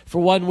ball for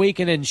 1 week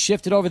and then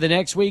shift it over the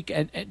next week,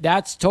 and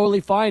that's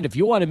totally fine. If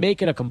you want to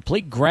make it a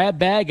complete grab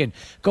bag and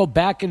go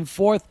back and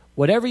forth,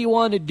 whatever you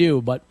want to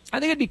do. But I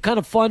think it'd be kind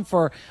of fun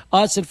for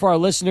us and for our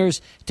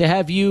listeners to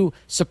have you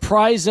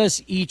surprise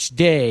us each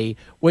day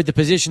with the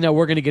position that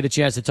we're going to get a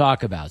chance to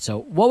talk about.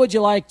 So what would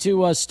you like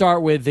to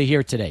start with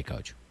here today,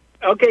 Coach?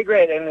 Okay,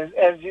 great. And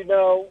as you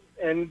know,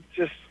 and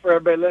just for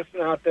everybody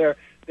listening out there,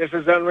 this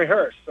is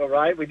unrehearsed, all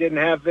right? We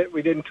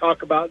didn't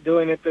talk about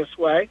doing it this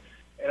way.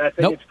 And I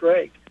think It's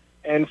great.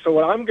 And so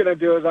what I'm going to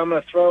do is I'm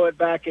going to throw it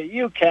back at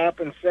you,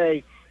 Cap, and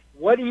say,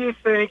 what do you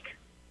think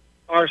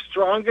our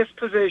strongest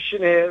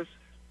position is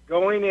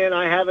going in?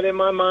 I have it in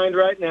my mind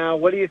right now.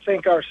 What do you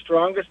think our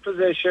strongest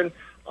position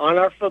on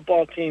our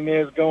football team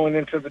is going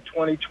into the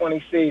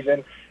 2020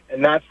 season?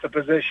 And that's the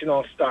position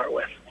I'll start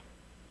with.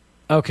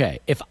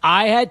 Okay. If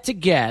I had to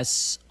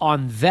guess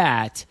on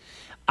that,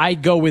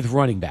 I'd go with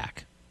running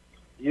back.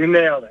 You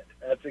nailed it.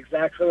 That's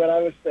exactly what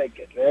I was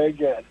thinking. Very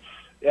good.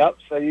 Yep,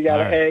 so you got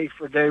an A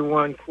for day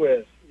one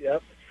quiz.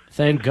 Yep.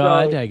 Thank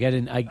God. I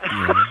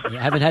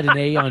haven't had an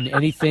A on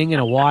anything in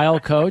a while,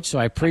 Coach, so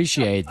I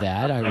appreciate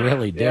that. I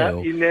really do. Yeah,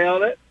 you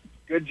nailed it.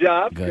 Good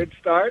job. Good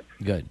start.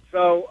 Good.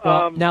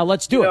 So now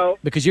let's do it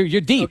because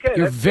you're deep. Okay,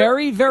 you're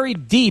very, very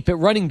deep at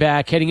running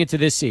back heading into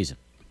this season.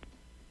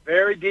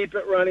 Very deep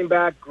at running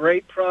back.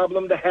 Great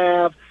problem to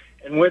have.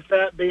 And with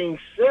that being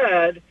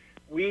said,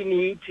 we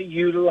need to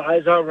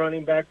utilize our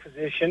running back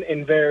position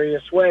in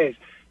various ways.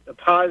 The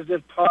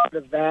positive part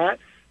of that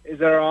is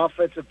that our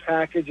offensive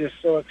package is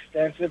so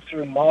extensive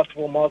through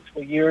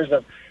multiple years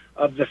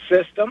of the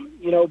system,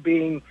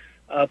 being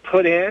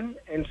put in.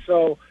 And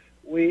so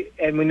we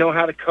know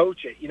how to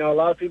coach it. A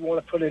lot of people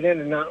want to put it in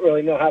and not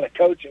really know how to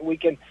coach it. We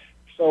can.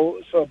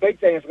 So a big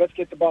thing is let's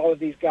get the ball to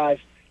these guys,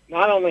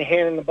 not only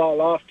handing the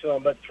ball off to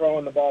them, but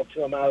throwing the ball to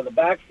them out of the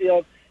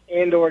backfield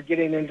and or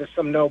getting into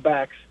some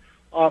no-backs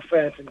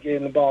offense and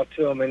getting the ball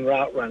to them in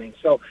route running.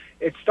 So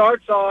it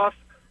starts off,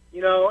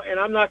 and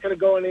I'm not going to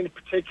go in any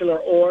particular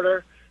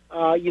order.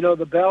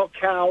 The bell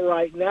cow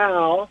right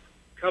now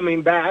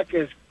coming back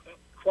is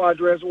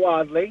Quadrez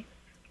Wadley,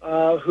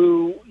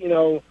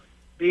 who,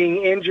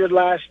 being injured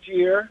last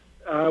year,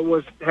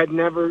 had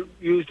never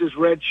used his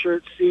red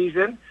shirt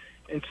season,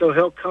 and so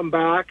he'll come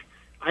back.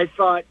 I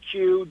thought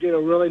Q did a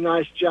really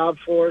nice job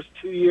for us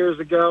 2 years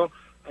ago.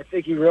 I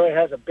think he really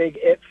has a big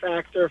it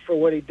factor for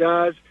what he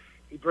does.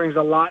 He brings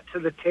a lot to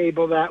the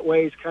table that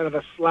way. He's kind of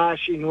a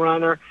slashing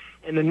runner.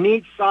 And the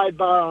neat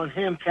sidebar on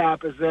him,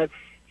 Cap, is that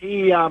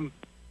he's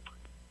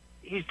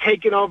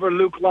taken over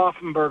Luke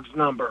Laufenberg's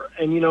number.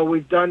 And,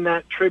 we've done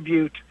that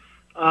tribute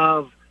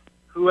of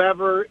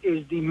whoever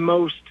is the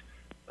most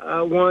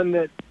one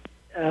that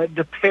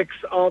depicts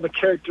all the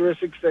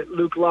characteristics that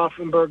Luke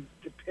Laufenberg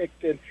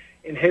depicted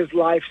in his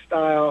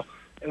lifestyle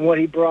and what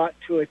he brought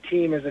to a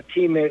team as a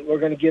teammate. We're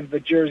going to give the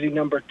jersey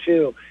number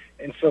 2.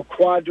 And so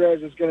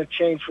Quadrez is going to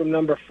change from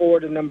number 4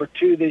 to number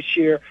 2 this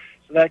year.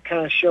 So that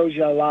kind of shows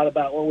you a lot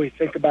about what we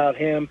think about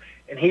him.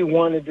 And he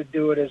wanted to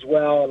do it as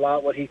well, a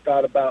lot what he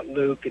thought about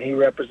Luke, and he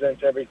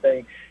represents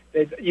everything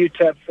that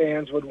UTEP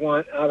fans would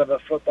want out of a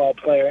football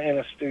player and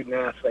a student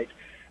athlete.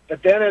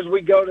 But then as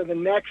we go to the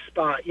next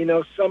spot,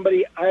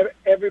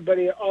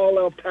 everybody, all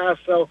El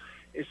Paso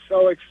is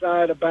so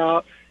excited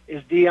about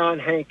is Deion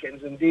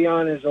Hankins. And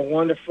Deion is a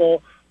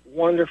wonderful,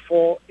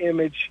 wonderful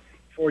image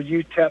for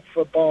UTEP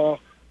football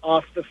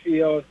off the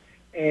field.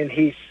 And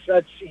he's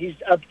up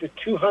to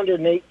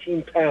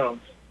 218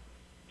 pounds.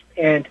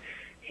 And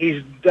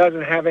he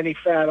doesn't have any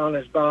fat on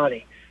his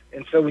body.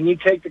 And so when you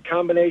take the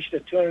combination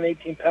of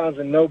 218 pounds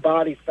and no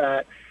body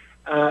fat,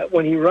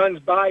 when he runs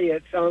by you,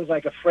 it sounds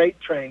like a freight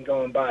train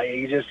going by you.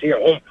 You just hear,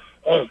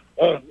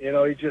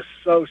 he's just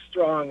so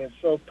strong and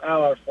so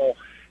powerful.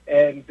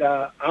 And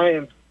I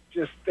am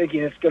just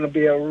thinking it's going to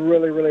be a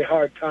really, really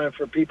hard time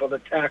for people to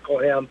tackle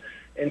him.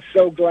 And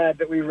so glad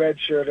that we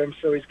redshirted him,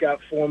 so he's got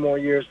 4 more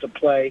years to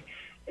play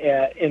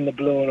in the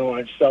blue and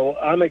orange. So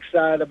I'm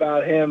excited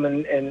about him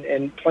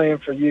and playing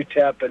for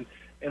UTEP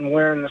and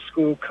wearing the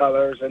school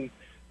colors and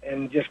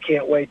just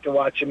can't wait to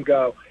watch him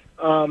go.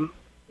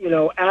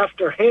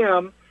 After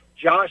him,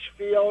 Josh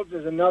Fields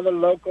is another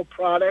local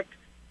product.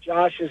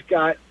 Josh has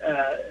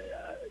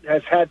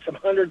had some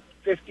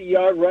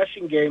 150-yard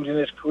rushing games in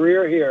his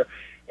career here,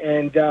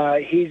 and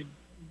he's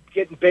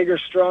getting bigger,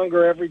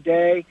 stronger every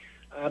day.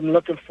 I'm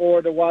looking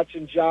forward to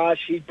watching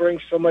Josh. He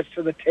brings so much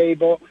to the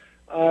table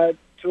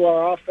to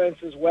our offense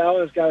as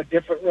well. He's got a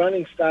different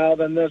running style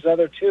than those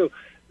other two.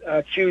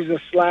 Q's a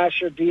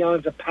slasher.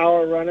 Deion's a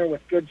power runner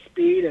with good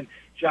speed, and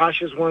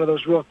Josh is one of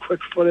those real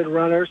quick-footed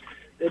runners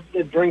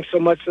that brings so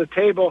much to the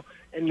table.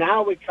 And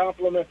now we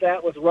complement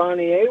that with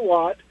Ronnie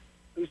Awatt,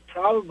 who's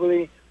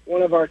probably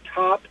one of our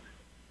top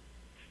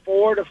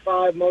 4 to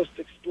 5 most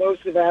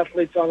explosive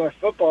athletes on our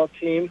football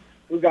team,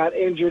 who got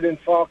injured in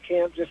fall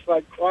camp just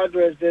like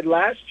Quadrez did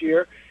last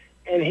year.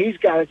 And he's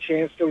got a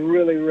chance to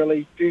really,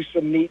 really do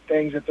some neat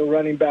things at the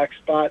running back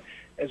spot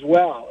as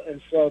well.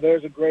 And so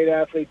there's a great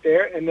athlete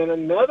there. And then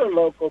another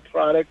local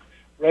product,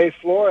 Ray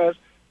Flores,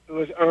 who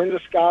has earned a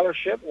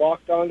scholarship,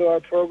 walked onto our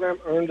program,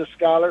 earned a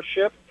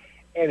scholarship,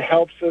 and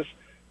helps us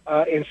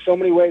in so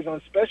many ways on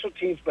special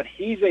teams. But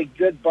he's a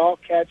good ball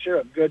catcher,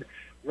 a good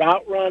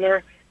route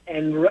runner,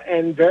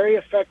 and very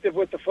effective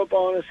with the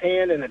football in his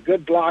hand, and a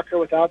good blocker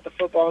without the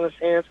football in his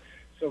hands.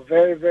 So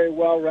very, very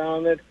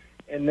well-rounded.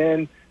 And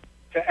then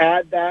to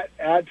add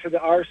to the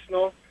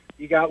arsenal,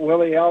 you got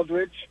Willie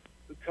Eldridge,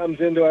 who comes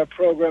into our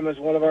program as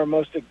one of our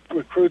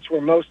recruits we're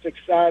most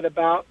excited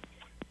about,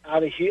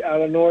 out of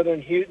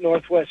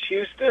Northwest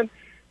Houston.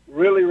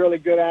 Really, really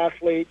good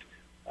athlete,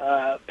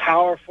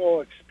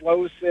 powerful,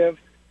 explosive,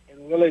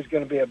 and Willie's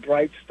going to be a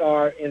bright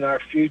star in our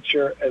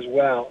future as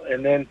well.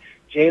 And then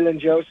Jalen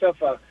Joseph,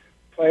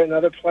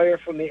 another player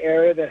from the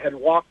area that had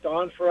walked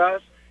on for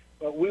us.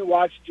 But we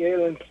watched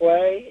Jalen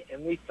play,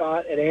 and we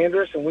thought at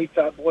Anderson, boy,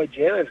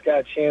 Jalen's got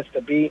a chance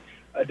to be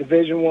a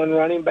Division I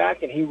running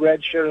back, and he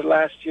redshirted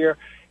last year.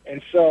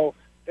 And so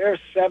there's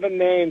 7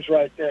 names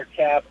right there,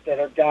 Cap, that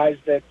are guys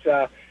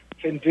that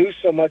can do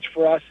so much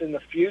for us in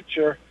the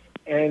future.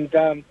 And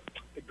the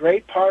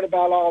great part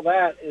about all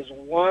that is,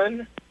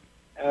 one,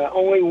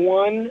 Only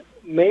one,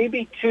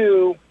 maybe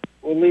two,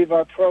 will leave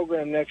our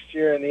program next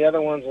year, and the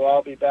other ones will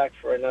all be back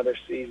for another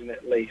season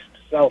at least.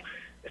 So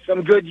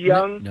some good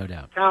young no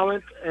doubt.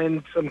 talent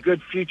and some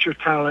good future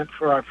talent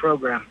for our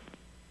program.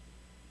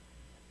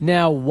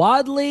 Now,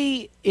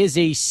 Wadley is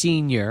a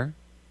senior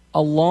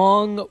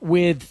along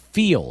with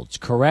Fields,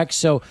 correct?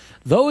 So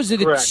those are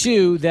the Correct.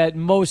 two that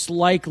most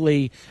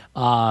likely,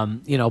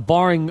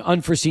 barring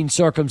unforeseen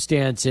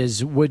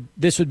circumstances,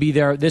 this would be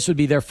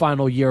their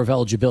final year of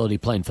eligibility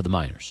playing for the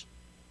minors.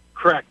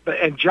 Correct.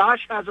 And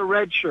Josh has a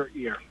redshirt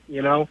year,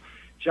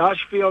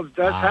 Josh Fields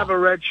does have a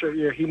redshirt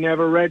year. He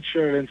never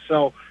redshirted, and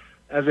so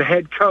as a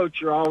head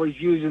coach, you're always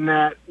using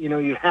that.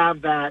 You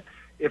have that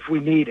if we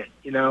need it,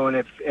 and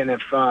if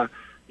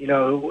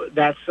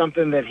that's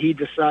something that he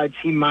decides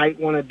he might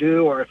want to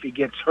do, or if he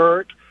gets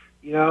hurt,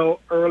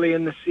 early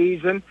in the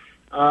season,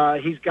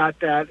 he's got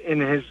that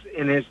in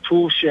his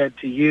tool shed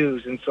to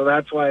use. And so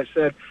that's why I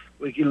said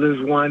we could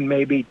lose one,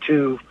 maybe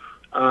two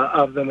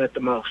of them at the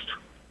most.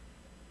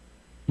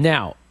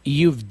 Now,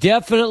 you've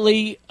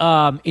definitely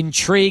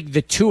intrigued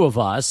the two of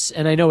us,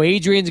 and I know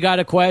Adrian's got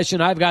a question.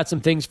 I've got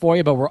some things for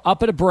you, but we're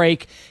up at a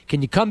break.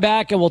 Can you come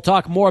back, and we'll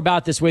talk more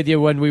about this with you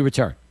when we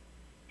return?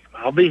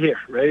 I'll be here,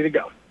 ready to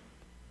go.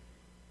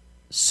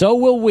 So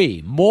will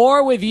we.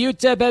 More with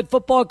UTEP head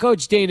football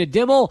coach Dana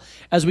Dimel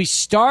as we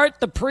start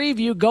the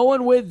preview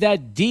going with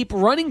that deep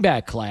running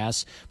back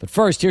class. But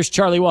first, here's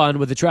Charlie Wan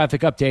with the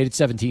traffic update at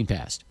 17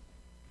 past.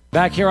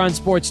 Back here on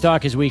Sports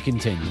Talk as we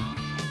continue.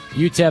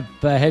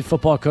 UTEP head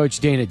football coach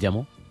Dana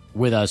Dimel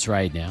with us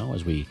right now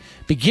as we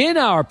begin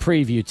our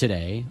preview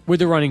today with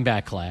the running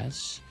back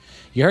class.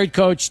 You heard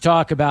Coach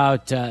talk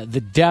about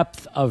the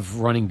depth of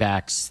running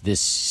backs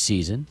this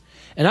season.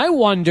 And I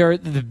wonder,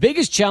 the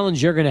biggest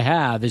challenge you're going to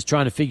have is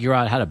trying to figure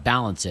out how to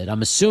balance it.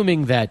 I'm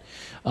assuming that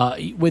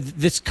with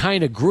this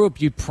kind of group,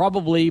 you'd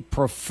probably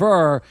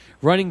prefer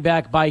running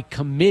back by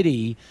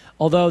committee,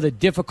 although the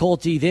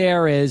difficulty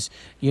there is,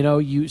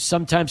 you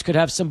sometimes could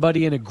have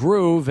somebody in a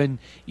groove, and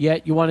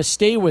yet you want to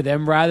stay with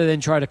them rather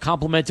than try to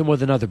complement them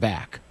with another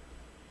back.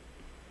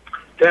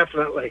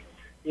 Definitely.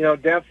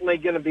 Definitely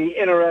going to be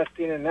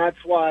interesting, and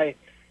that's why,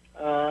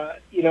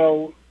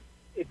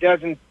 it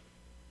doesn't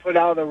put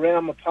out a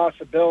realm of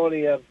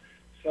possibility of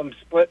some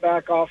split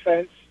back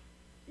offense.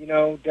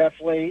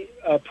 Definitely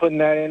putting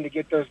that in to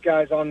get those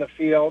guys on the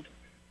field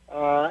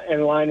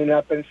and lining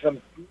up in some,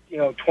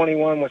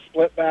 21 with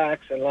split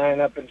backs and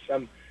lining up in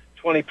some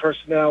 20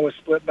 personnel with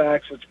split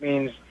backs, which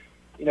means,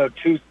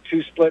 two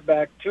split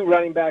back, two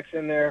running backs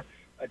in there,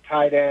 a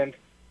tight end,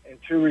 and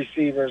two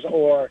receivers,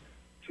 or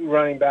two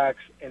running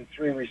backs and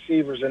three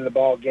receivers in the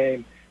ball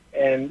game,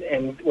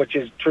 and which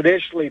has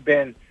traditionally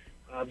been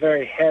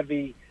very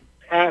heavy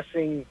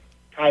passing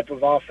type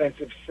of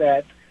offensive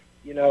set,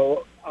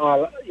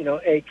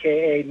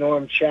 AKA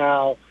Norm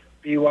Chow,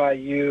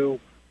 BYU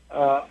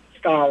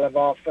style of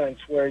offense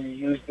where you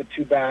use the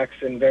two backs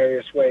in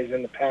various ways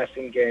in the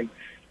passing game,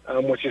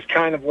 which is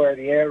kind of where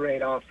the air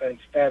raid offense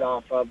fed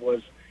off of,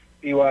 was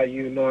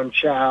BYU, Norm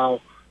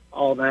Chow,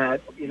 all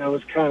that.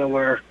 Is kind of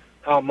where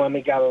Al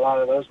Mummy got a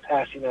lot of those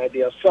passing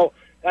ideas. So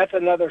that's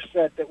another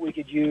set that we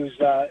could use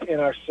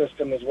in our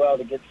system as well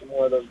to get some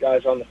more of those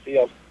guys on the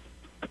field.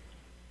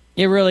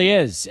 It really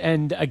is.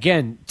 And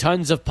again,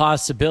 tons of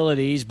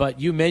possibilities, but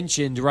you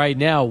mentioned right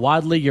now,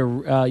 Wadley,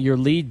 your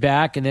lead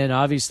back, and then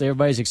obviously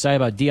everybody's excited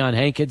about Deion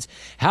Hankins.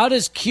 How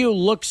does Q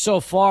look so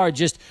far,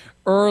 just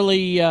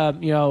early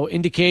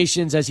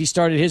indications as he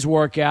started his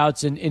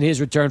workouts and in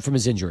his return from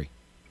his injury?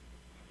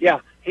 Yeah,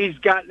 he's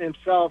gotten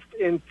himself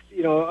in,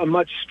 a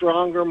much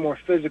stronger, more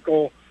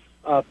physical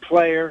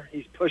player.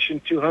 He's pushing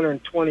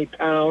 220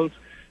 pounds.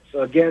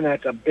 So again,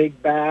 that's a big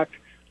back.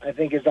 I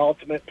think his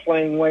ultimate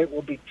playing weight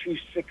will be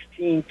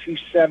 216,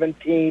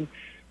 217.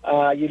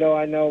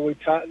 I know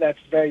that's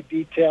very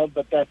detailed,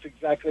 but that's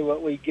exactly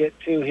what we get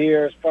to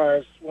here as far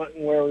as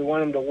where we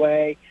want him to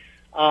weigh.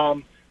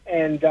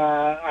 And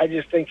I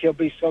just think he'll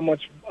be so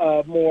much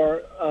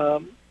more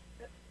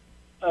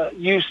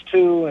used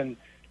to and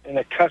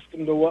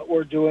accustomed to what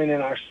we're doing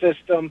in our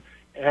system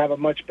and have a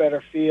much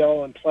better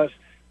feel. And plus,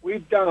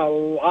 we've done a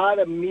lot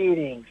of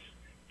meetings,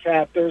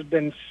 Cap. There's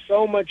been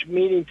so much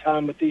meeting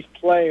time with these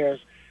players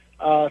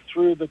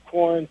through the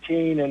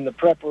quarantine and the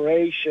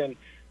preparation,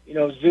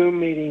 Zoom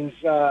meetings,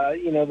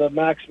 the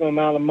maximum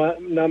amount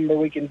of number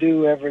we can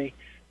do every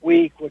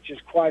week, which is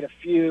quite a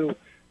few.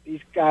 These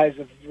guys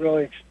have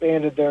really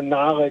expanded their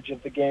knowledge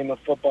of the game of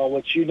football,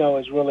 which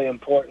is really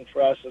important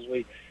for us as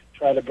we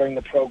try to bring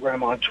the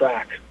program on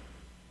track.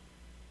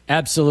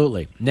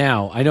 Absolutely.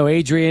 Now, I know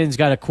Adrian's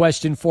got a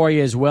question for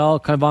you as well,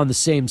 kind of on the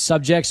same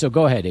subject, so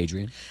go ahead,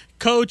 Adrian.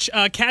 Coach,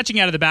 catching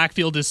out of the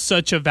backfield is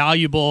such a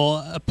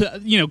valuable,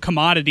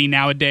 commodity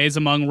nowadays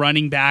among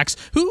running backs.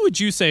 Who would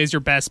you say is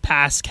your best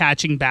pass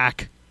catching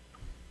back?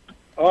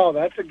 Oh,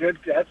 that's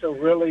a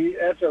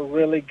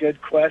really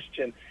good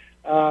question.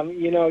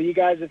 You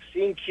guys have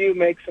seen Q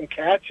make some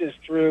catches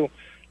through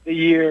the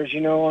years,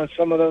 on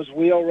some of those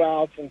wheel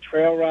routes and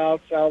trail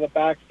routes out of the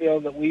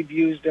backfield that we've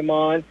used him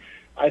on.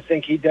 I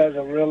think he does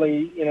a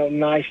really,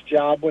 nice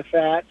job with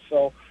that.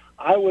 So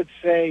I would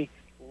say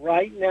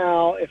right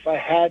now, if I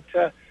had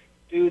to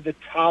do the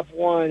top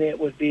one, it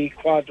would be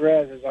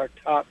Quadrez as our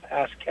top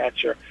pass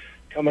catcher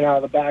coming out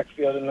of the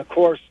backfield. And, of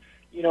course,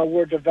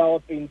 we're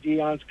developing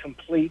Deion's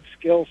complete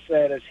skill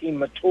set as he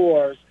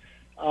matures,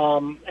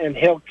 and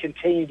he'll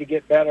continue to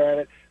get better at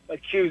it. But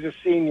Q's a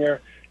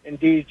senior, and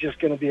D's just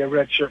going to be a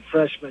redshirt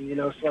freshman,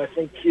 so I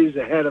think Q's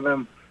ahead of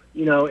him,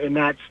 in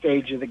that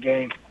stage of the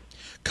game.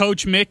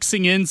 Coach,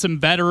 mixing in some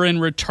veteran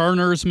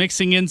returners,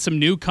 mixing in some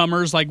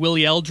newcomers like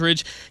Willie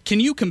Eldridge, can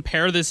you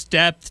compare this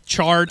depth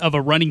chart of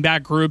a running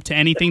back group to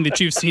anything that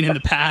you've seen in the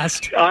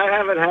past? I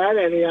haven't had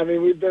any. I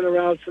mean, we've been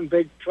around some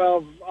Big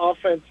 12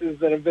 offenses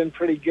that have been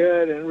pretty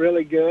good and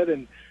really good,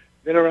 and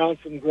been around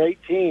some great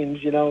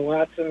teams,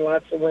 lots and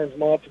lots of wins,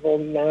 multiple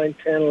 9,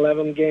 10,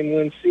 11-game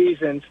win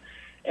seasons.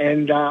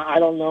 And I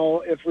don't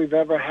know if we've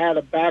ever had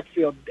a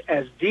backfield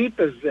as deep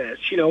as this.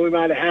 We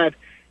might have had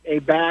a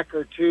back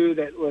or two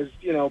that was,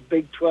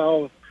 Big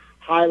 12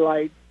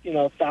 highlight,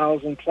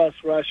 1,000-plus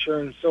rusher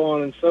and so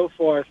on and so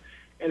forth,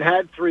 and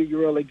had 3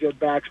 really good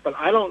backs. But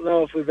I don't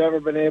know if we've ever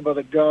been able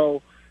to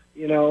go,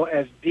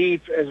 as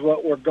deep as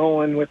what we're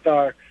going with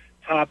our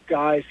top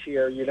guys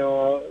here,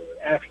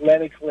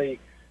 athletically.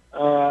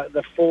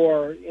 The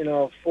four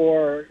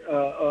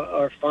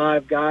or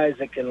 5 guys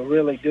that can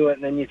really do it,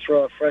 and then you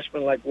throw a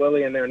freshman like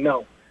Willie in there.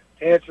 No.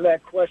 To answer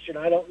that question,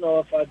 I don't know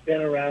if I've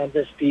been around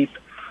this deep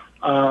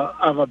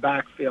of a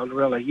backfield,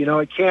 really.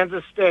 At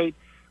Kansas State,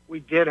 we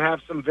did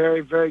have some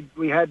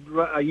we had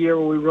a year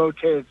where we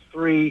rotated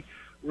 3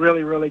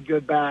 really, really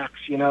good backs,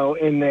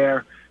 in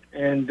there.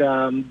 And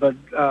but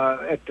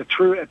at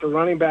the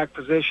running back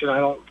position,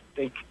 I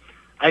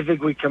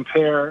think we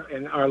compare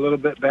and are a little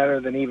bit better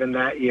than even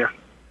that year.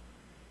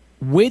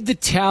 With the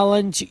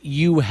talent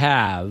you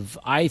have,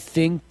 I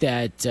think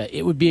that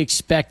it would be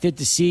expected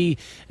to see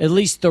at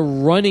least the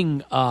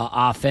rushing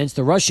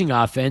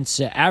offense,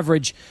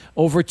 average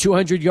over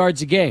 200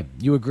 yards a game.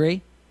 You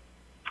agree?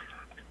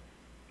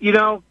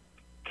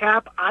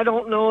 Cap, I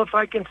don't know if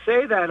I can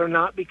say that or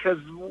not, because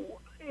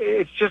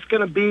it's just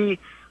going to be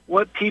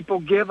what people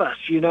give us,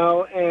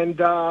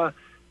 and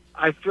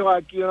I feel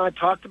like you and I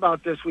talked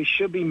about this. We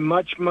should be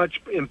much,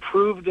 much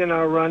improved in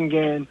our run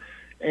game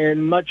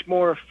and much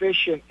more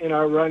efficient in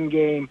our run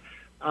game.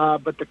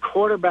 But the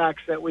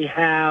quarterbacks that we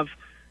have,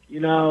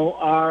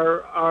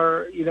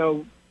 are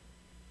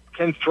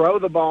can throw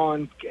the ball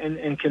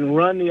and can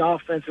run the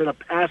offense in a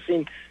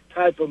passing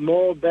type of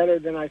mold better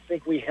than I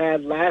think we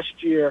had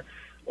last year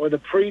or the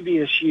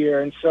previous year.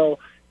 And so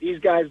these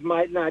guys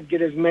might not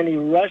get as many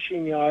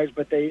rushing yards,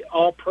 but they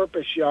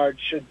all-purpose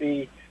yards should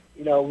be,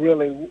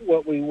 really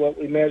what we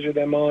measure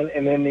them on,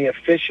 and then the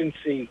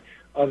efficiency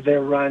of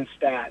their run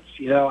stats.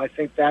 I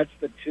think that's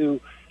the 2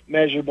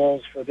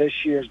 measurables for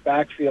this year's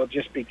backfield,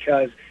 just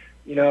because,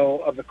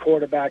 of the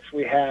quarterbacks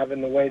we have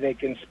and the way they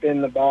can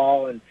spin the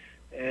ball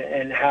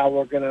and how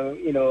we're going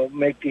to,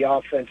 make the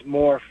offense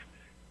morph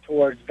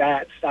towards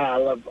that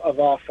style of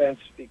offense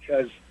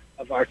because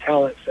of our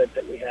talent set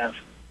that we have.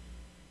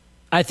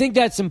 I think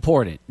that's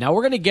important. Now,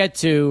 we're going to get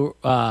to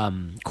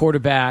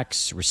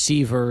quarterbacks,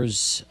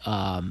 receivers,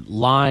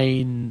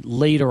 line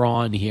later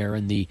on here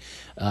in the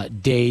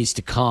days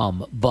to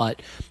come.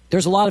 But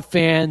there's a lot of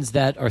fans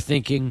that are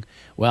thinking,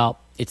 well,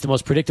 it's the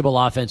most predictable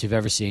offense we've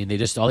ever seen.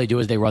 All they do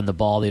is they run the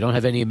ball. They don't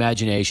have any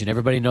imagination.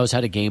 Everybody knows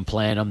how to game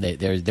plan them.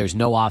 There's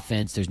no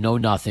offense. There's no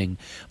nothing.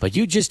 But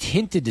you just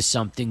hinted to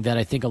something that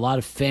I think a lot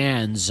of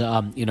fans,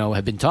 have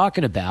been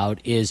talking about,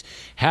 is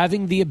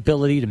having the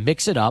ability to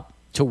mix it up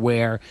to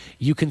where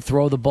you can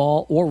throw the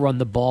ball or run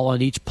the ball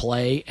on each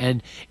play,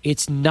 and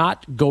it's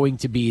not going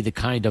to be the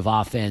kind of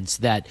offense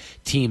that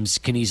teams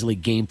can easily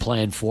game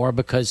plan for,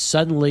 because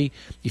suddenly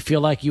you feel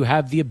like you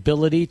have the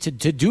ability to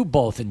do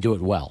both and do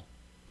it well.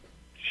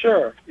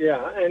 Sure,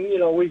 yeah, and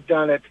we've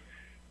done it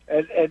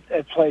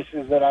at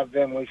places that I've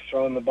been. We've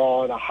thrown the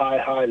ball at a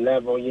high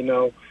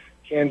level.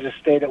 Kansas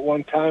State at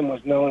one time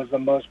was known as the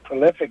most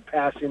prolific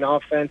passing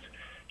offense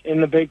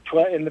in the Big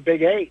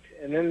 8,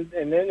 and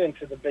then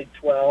into the Big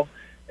 12.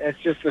 And it's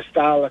just the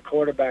style of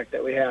quarterback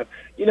that we have.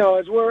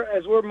 As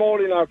we're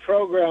molding our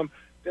program,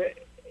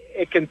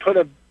 it can put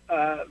a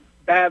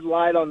bad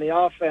light on the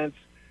offense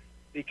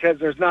because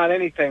there's not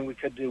anything we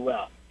could do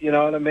well. You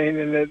know what I mean?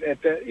 And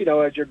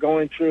as you're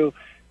going through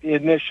the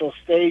initial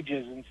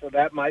stages, and so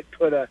that might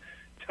put a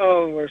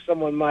tone where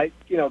someone might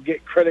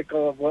get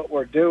critical of what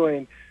we're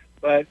doing,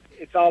 but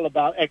it's all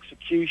about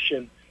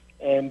execution.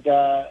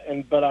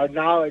 But our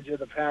knowledge of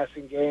the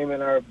passing game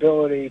and our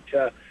ability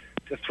to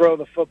throw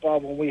the football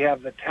when we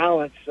have the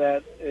talent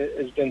set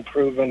has been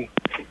proven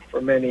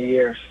for many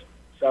years.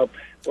 So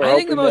I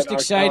think the most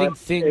exciting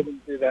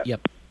thing.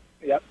 Yep.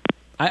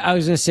 I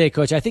was going to say,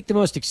 Coach, I think the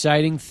most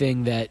exciting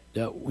thing that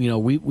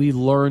we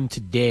learned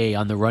today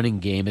on the running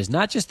game is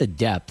not just the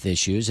depth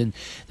issues and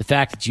the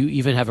fact that you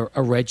even have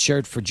a red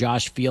shirt for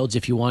Josh Fields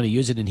if you want to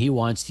use it and he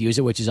wants to use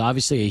it, which is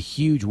obviously a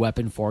huge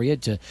weapon for you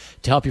to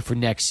help you for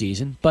next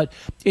season. But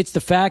it's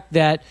the fact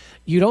that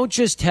you don't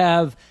just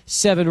have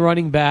 7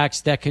 running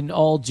backs that can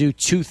all do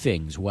 2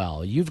 things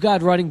well. You've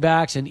got running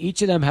backs, and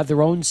each of them have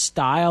their own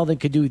style that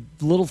could do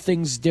little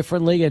things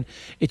differently, and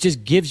it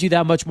just gives you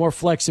that much more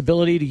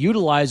flexibility to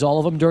utilize all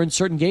of them during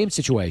certain game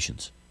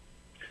situations.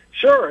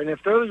 Sure, and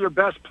if they're your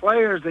best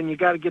players, then you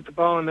got to get the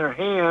ball in their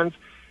hands,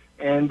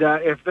 and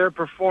if they're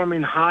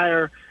performing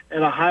higher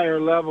at a higher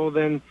level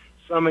than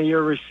some of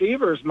your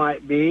receivers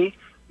might be,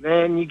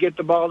 then you get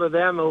the ball to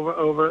them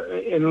over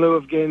in lieu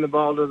of getting the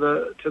ball to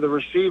the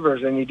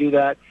receivers, and you do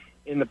that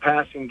in the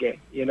passing game,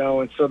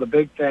 And so the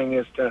big thing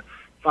is to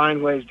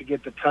find ways to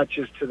get the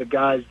touches to the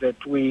guys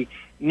that we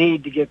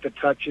need to get the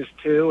touches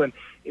to, and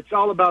it's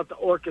all about the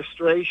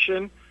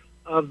orchestration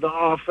of the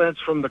offense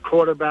from the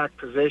quarterback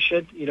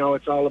position.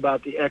 It's all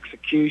about the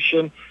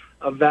execution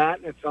of that,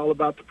 and it's all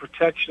about the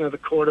protection of the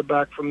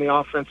quarterback from the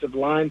offensive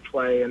line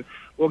play, and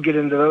we'll get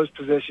into those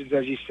positions,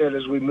 as you said,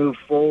 as we move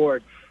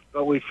forward.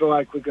 But we feel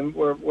like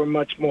we're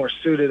much more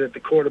suited at the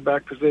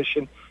quarterback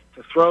position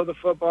to throw the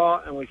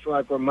football, and we feel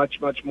like we're much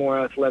more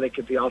athletic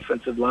at the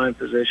offensive line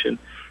position.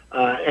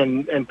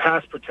 And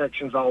pass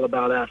protection is all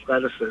about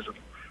athleticism.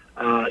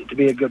 To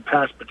be a good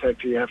pass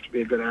protector, you have to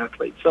be a good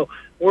athlete. So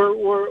we're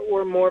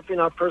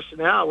morphing our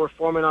personnel. We're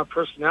forming our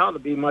personnel to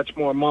be much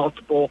more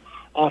multiple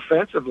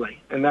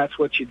offensively, and that's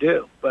what you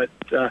do. But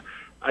so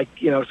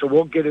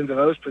we'll get into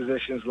those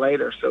positions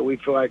later. So we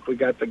feel like we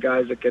got the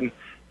guys that can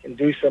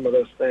do some of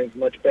those things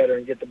much better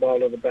and get the ball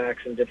to the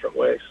backs in different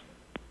ways.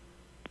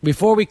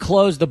 Before we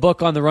close the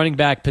book on the running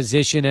back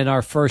position and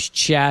our first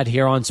chat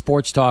here on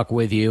Sports Talk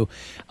with you,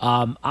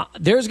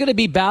 there's going to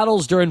be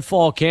battles during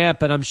fall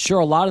camp, and I'm sure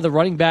a lot of the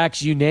running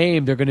backs you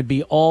named are going to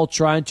be all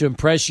trying to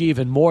impress you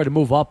even more to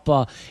move up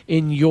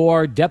in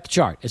your depth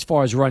chart as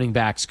far as running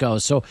backs go.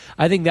 So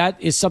I think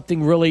that is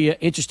something really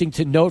interesting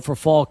to note for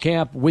fall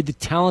camp. With the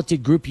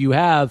talented group you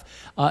have,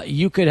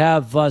 you could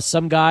have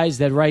some guys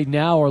that right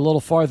now are a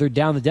little farther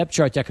down the depth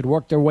chart that could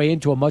work their way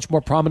into a much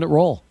more prominent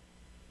role.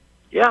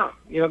 Yeah,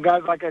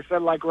 guys, like I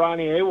said, like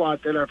Ronnie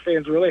Awatt, that our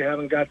fans really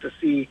haven't got to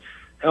see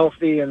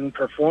healthy and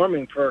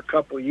performing for a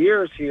couple of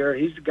years here.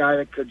 He's the guy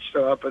that could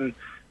show up and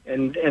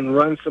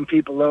run some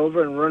people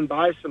over and run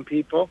by some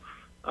people.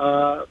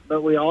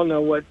 But we all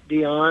know what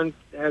Dion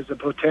has the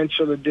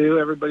potential to do.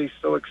 Everybody's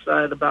so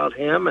excited about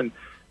him. And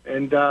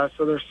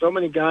so there's so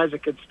many guys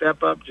that could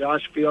step up.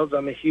 Josh Fields,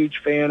 I'm a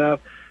huge fan of.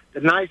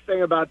 The nice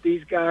thing about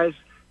these guys,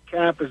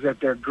 Cap, is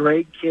that they're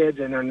great kids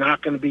and they're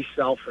not going to be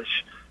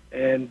selfish.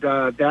 And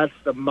that's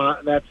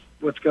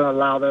what's going to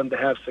allow them to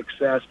have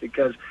success,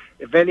 because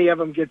if any of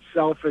them get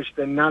selfish,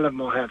 then none of them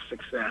will have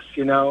success,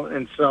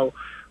 And so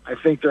I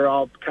think they're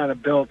all kind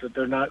of built that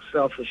they're not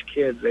selfish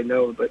kids. They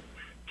know that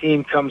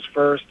team comes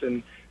first,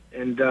 and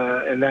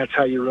that's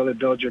how you really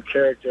build your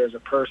character as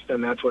a person,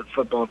 and that's what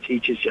football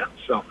teaches you.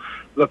 So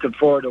looking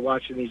forward to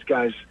watching these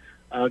guys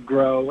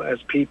grow as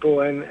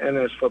people and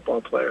as football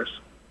players.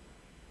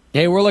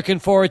 Hey, we're looking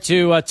forward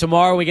to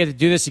tomorrow. We get to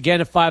do this again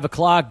at 5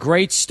 o'clock.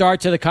 Great start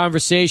to the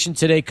conversation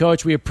today,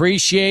 Coach. We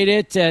appreciate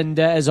it. And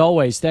as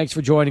always, thanks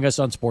for joining us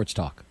on Sports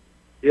Talk.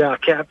 Yeah,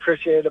 Cap,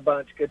 appreciate it a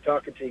bunch. Good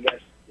talking to you guys.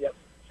 Yep,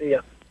 see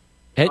ya.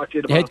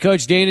 Head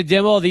coach Dana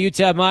Dimel of the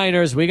UTEP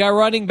Miners. We got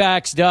running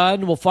backs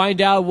done. We'll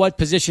find out what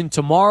position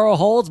tomorrow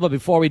holds. But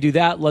before we do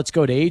that, let's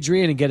go to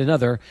Adrian and get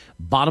another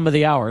bottom of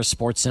the hour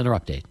Sports Center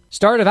update.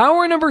 Start of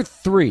hour number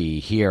 3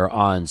 here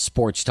on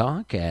Sports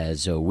Talk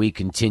as we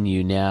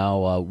continue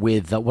now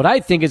with what I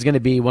think is going to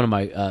be one of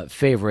my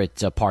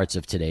favorite parts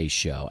of today's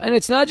show. And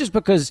it's not just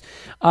because,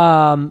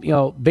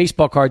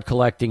 baseball card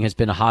collecting has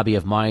been a hobby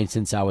of mine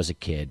since I was a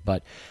kid,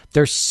 but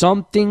there's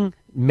something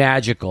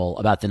magical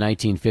about the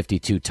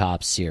 1952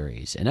 Topps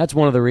series, and that's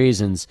one of the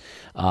reasons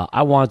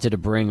I wanted to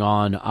bring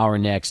on our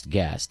next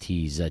guest.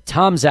 He's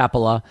Tom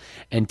Zappala,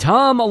 and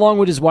Tom, along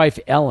with his wife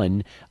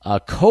Ellen,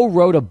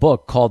 co-wrote a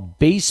book called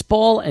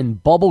Baseball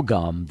and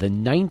Bubblegum, the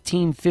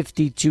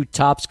 1952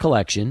 Topps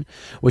Collection,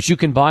 which you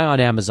can buy on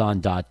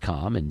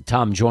Amazon.com, and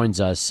Tom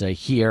joins us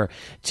here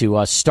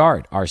to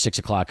start our 6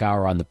 o'clock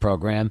hour on the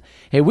program.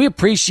 Hey, we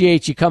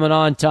appreciate you coming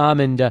on, Tom,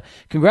 and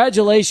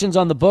congratulations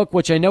on the book,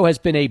 which I know has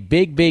been a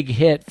big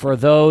hit for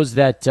those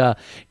that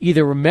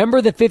either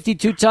remember the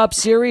 52 Topps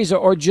series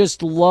or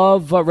just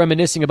love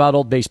reminiscing about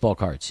old baseball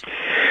cards.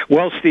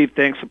 Well, Steve,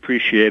 thanks.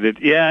 Appreciate it.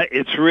 Yeah,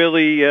 it's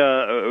really,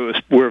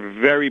 we're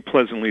very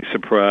pleasantly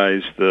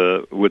surprised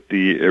with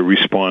the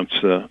response.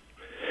 The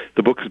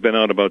book has been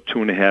out about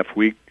 2.5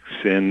 weeks,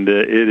 and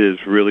it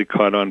is really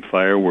caught on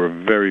fire. We're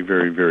very,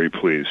 very, very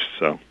pleased.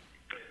 So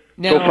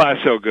far,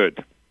 so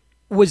good.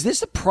 Was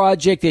this a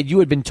project that you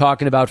had been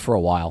talking about for a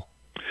while?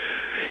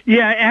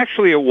 Yeah,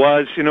 actually it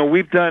was.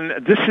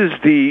 This is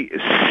the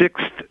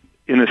 6th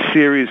in a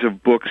series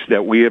of books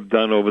that we have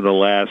done over the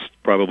last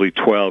probably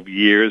 12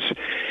 years.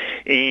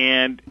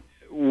 And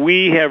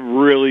we have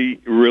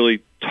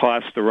really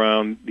tossed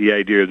around the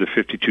idea of the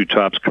 52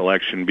 Topps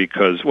collection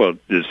because, well,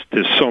 there's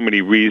so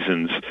many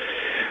reasons.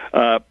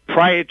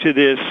 Prior to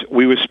this,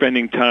 we were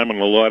spending time on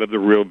a lot of the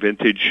real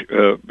vintage,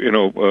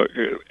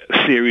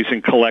 series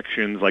and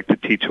collections like the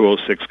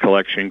T206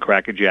 collection,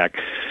 Crackerjack.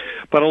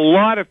 But a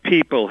lot of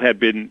people had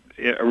been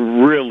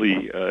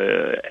really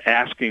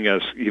asking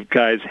us, you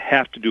guys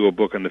have to do a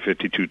book on the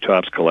 52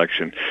 Topps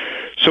collection.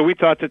 So we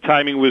thought the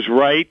timing was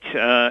right,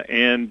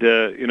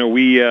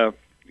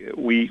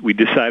 we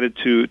decided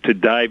to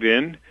dive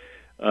in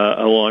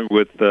along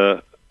with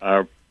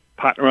our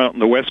partner out on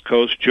the West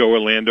Coast, Joe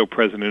Orlando,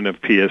 president of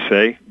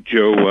PSA.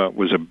 Joe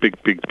was a big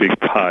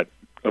part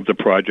of the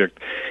project,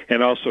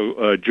 and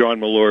also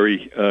John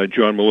Mallory.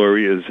 John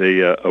Mallory is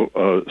a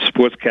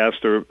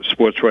sportscaster,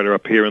 sports writer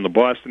up here in the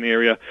Boston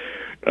area.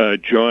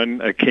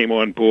 John came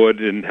on board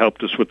and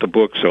helped us with the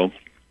book, so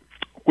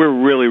we're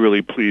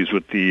really pleased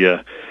with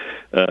the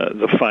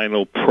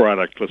final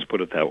product. Let's put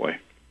it that way.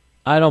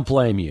 I don't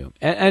blame you.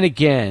 And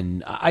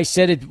again, I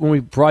said it when we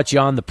brought you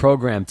on the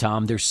program,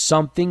 Tom, there's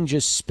something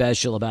just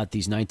special about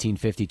these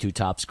 1952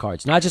 Topps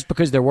cards. Not just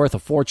because they're worth a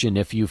fortune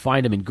if you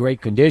find them in great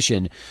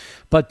condition,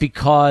 but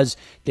because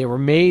they were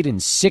made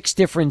in 6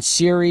 different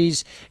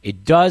series.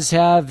 It does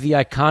have the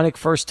iconic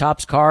first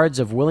Topps cards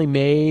of Willie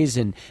Mays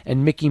and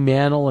Mickey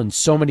Mantle and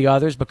so many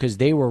others because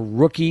they were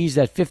rookies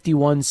that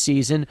 51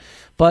 season.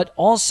 But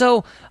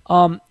also,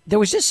 there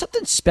was just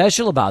something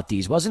special about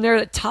these, wasn't there?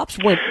 That Topps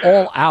went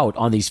all out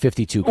on these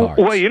 52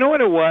 cards. Well, you know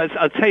what it was?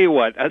 I'll tell you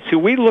what. So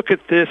we look at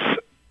this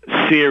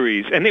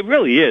series, and it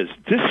really is.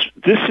 This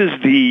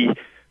is the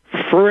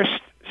first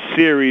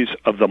series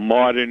of the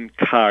modern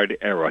card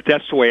era.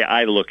 That's the way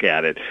I look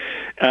at it.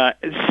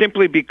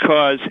 Simply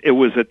because it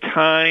was a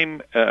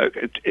time.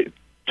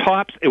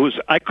 Topps,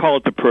 I call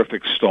it the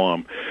perfect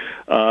storm.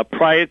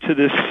 Prior to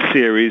this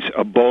series,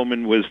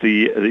 Bowman was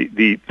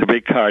the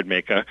big card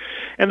maker,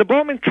 and the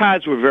Bowman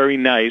cards were very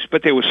nice,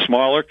 but they were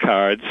smaller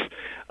cards.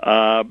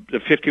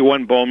 The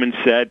 51 Bowman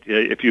set,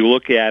 if you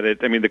look at it,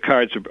 I mean the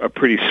cards are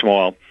pretty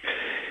small.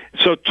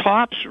 So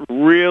Topps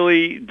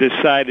really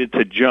decided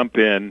to jump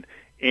in,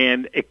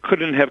 and it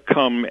couldn't have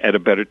come at a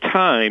better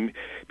time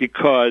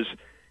because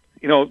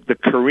the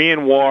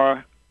Korean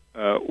War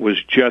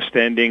was just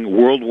ending.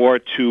 World War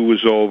II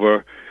was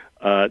over.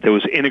 There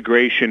was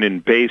integration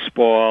in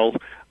baseball.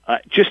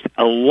 Just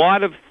a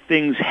lot of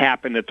things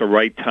happened at the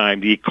right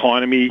time. The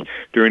economy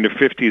during the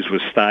 50s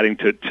was starting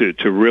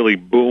to really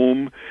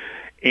boom,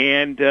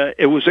 and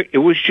it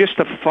was just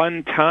a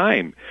fun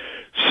time.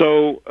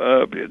 So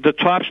the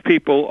Topps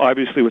people,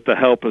 obviously with the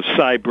help of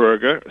Cy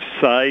Berger,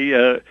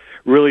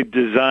 really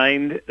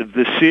designed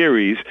the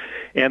series,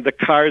 and the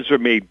cards are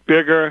made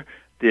bigger.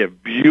 They're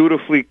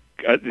beautifully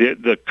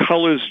the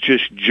colors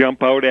just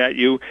jump out at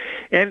you,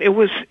 and it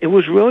was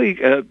really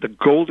the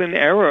golden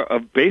era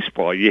of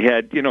baseball. You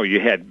had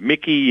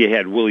Mickey, you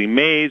had Willie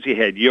Mays, you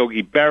had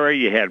Yogi Berra,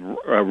 you had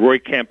Roy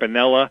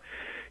Campanella.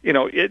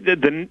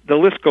 The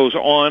list goes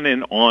on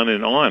and on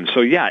and on.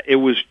 So yeah, it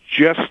was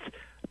just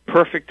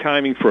perfect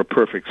timing for a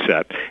perfect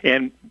set,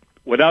 and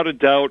without a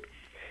doubt.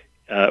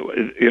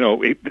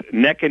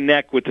 Neck and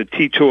neck with the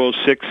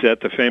T206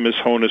 set, the famous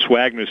Honus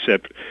Wagner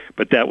set,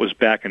 but that was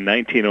back in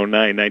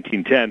 1909,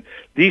 1910.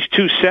 These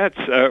two sets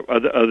are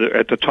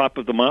at the top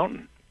of the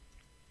mountain.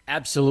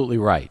 Absolutely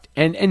right.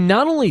 And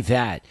not only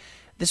that,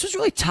 this was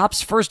really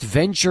Topps' first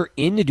venture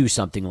in to do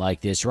something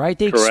like this, right?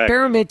 They Correct.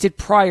 Experimented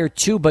prior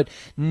to, but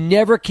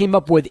never came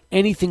up with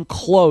anything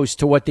close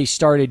to what they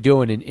started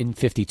doing in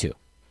 52.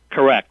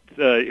 Correct.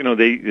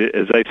 They,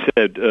 as I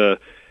said,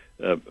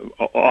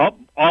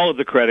 all of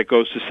the credit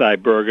goes to Cy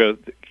Berger.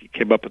 He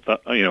came up with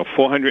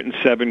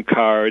 407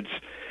 cards,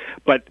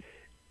 but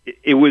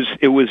it was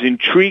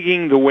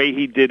intriguing the way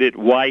he did it,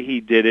 why he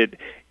did it,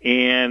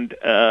 and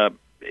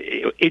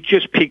it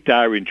just piqued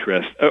our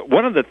interest.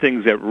 One of the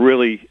things that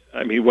really,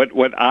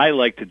 what I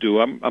like to do,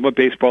 I'm a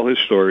baseball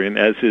historian,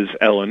 as is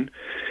Ellen,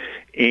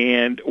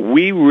 and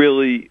we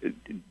really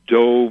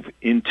dove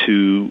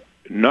into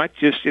not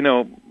just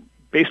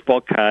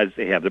baseball cards.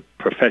 They have the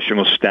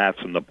professional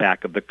stats on the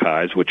back of the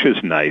cards, which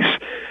is nice.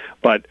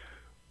 But,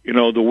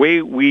 the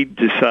way we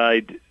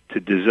decide to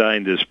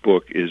design this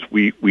book is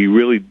we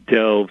really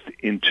delved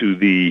into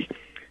the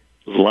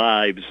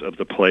lives of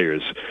the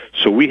players.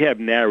 So we have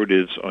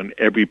narratives on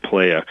every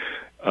player,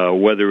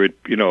 whether it,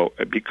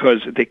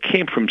 because they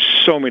came from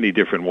so many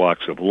different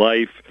walks of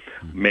life.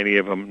 Many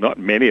of them, not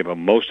many of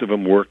them, most of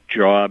them worked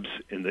jobs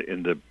in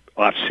the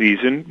off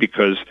season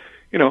because,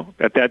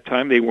 at that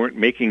time they weren't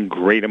making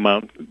great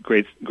amounts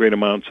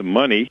of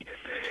money,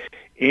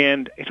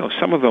 and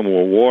some of them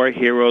were war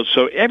heroes.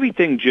 So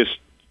everything just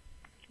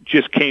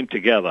came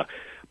together.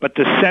 But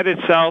the set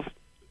itself,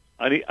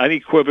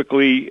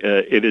 unequivocally,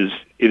 it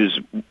is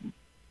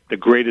the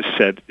greatest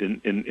set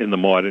in the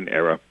modern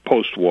era,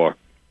 post-war.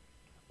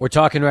 We're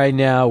talking right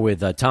now with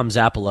Tom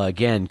Zappala,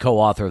 again,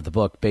 co-author of the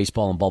book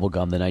Baseball and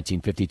Bubblegum, the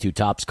 1952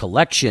 Topps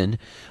Collection,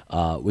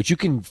 which you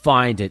can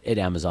find at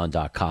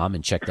Amazon.com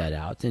and check that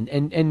out.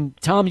 And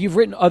Tom, you've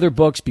written other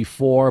books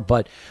before,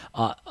 but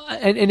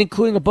and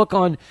including a book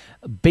on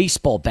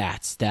baseball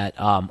bats that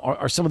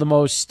are some of the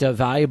most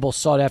valuable,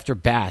 sought-after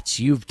bats.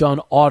 You've done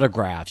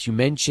autographs. You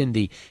mentioned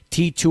the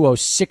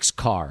T206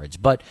 cards.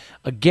 But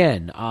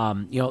again,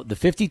 the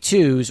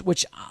 52s,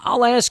 which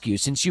I'll ask you,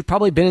 since you've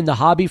probably been in the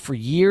hobby for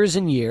years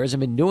and years,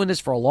 and been doing this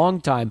for a long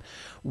time,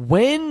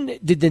 when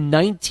did the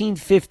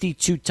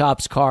 1952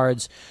 Topps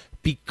cards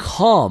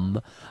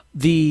become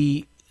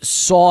the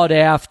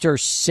sought-after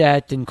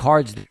set and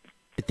cards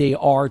that they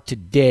are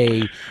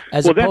today,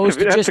 as opposed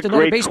to just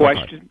another baseball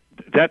card?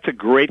 That's a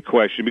great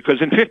question,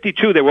 because in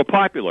 52 they were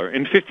popular.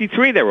 In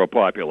 53 they were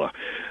popular.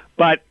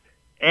 But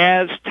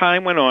as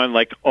time went on,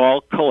 like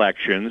all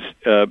collections,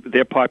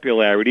 their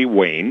popularity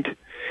waned.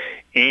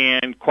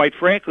 And quite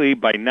frankly,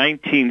 by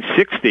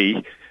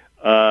 1960,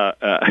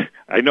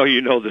 I know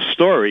you know the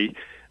story,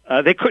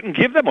 they couldn't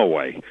give them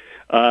away.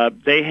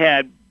 They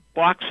had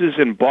boxes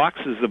and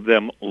boxes of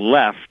them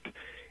left,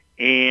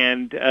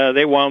 and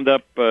they wound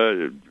up,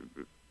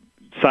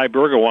 Cy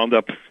Berger wound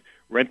up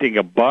renting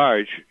a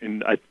barge,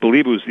 and I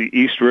believe it was the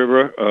East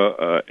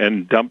River,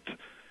 and dumped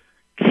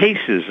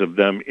cases of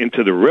them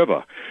into the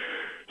river.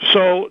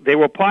 So they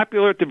were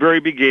popular at the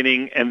very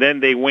beginning, and then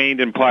they waned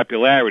in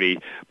popularity.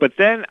 But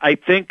then I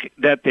think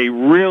that they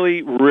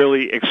really,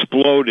 really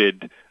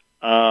exploded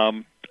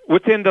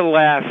within the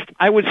last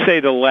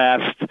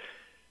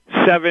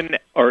 7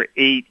 or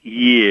 8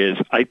 years.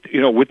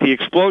 With the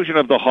explosion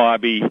of the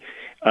hobby,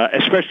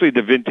 especially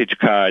the vintage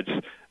cards,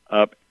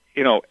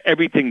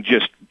 everything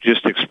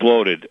just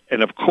exploded.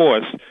 And of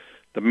course,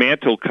 the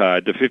Mantle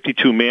card, the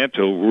 52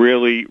 Mantle,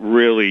 really,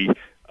 really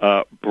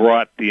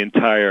brought the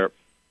entire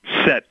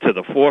set to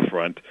the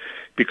forefront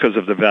because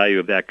of the value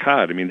of that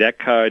card. I mean, that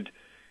card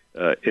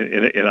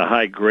in a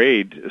high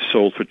grade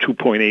sold for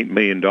 $2.8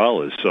 million.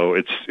 So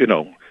it's,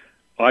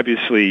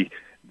 obviously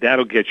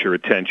that'll get your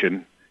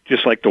attention,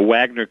 just like the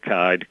Wagner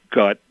card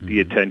got the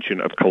attention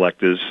of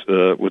collectors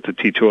with the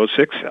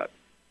T206 set.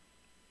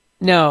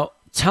 Now,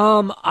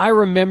 Tom, I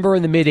remember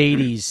in the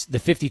mid-'80s, the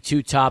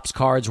 52 Topps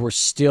cards were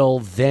still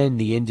then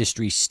the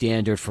industry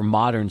standard for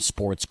modern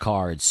sports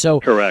cards.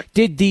 So correct.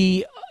 Did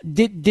the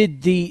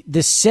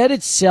set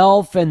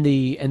itself and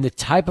the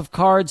type of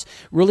cards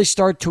really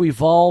start to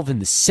evolve in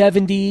the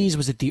 70s?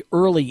 Was it the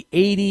early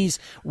 80s?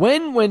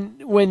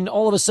 When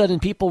all of a sudden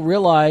people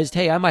realized,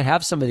 hey, I might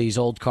have some of these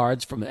old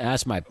cards from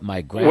ask my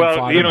grandfather.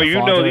 Well,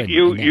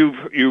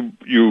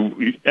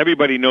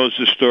 everybody knows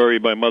the story.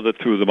 My mother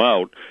threw them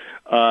out.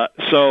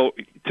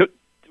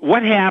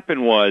 What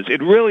happened was,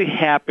 it really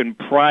happened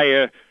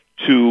prior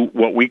to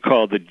what we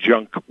call the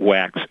junk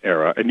wax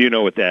era. And you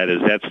know what that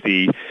is. That's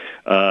the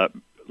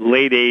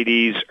late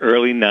 80s,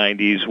 early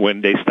 90s,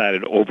 when they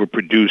started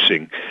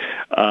overproducing.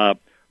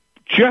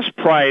 Just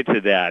prior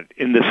to that,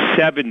 in the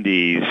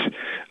 70s,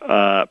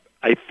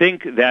 I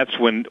think that's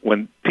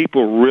when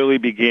people really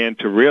began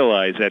to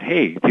realize that,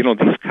 hey,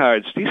 these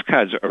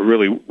cards are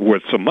really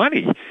worth some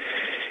money.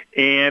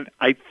 And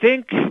I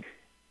think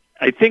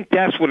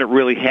that's when it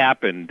really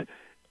happened,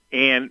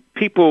 and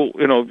people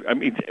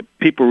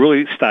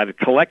really started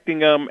collecting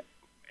them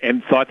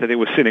and thought that they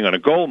were sitting on a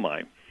gold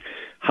mine.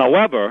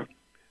 However,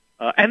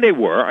 and they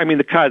were. I mean,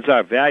 the cards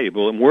are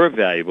valuable and were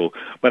valuable,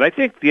 but I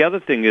think the other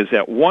thing is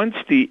that once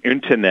the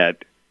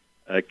internet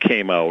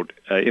came out,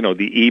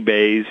 the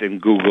eBays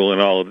and Google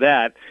and all of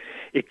that,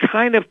 it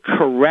kind of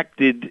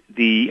corrected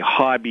the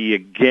hobby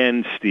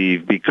again,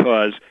 Steve,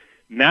 because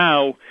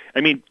now,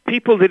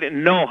 people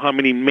didn't know how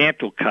many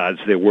Mantle cards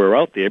there were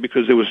out there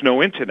because there was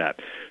no internet.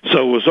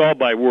 So it was all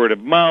by word of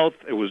mouth.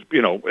 It was,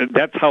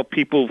 that's how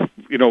people,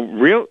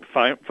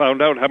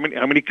 found out how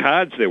many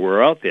cards there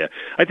were out there.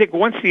 I think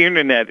once the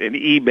internet and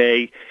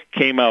eBay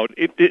came out,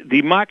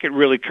 the market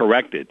really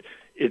corrected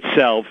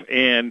itself,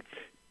 and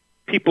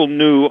people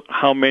knew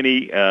how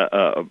many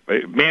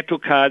Mantle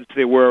cards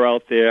there were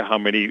out there, how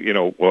many,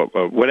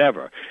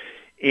 whatever.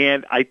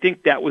 And I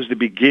think that was the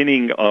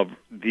beginning of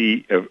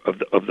the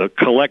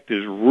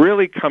collectors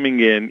really coming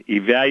in,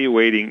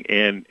 evaluating,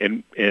 and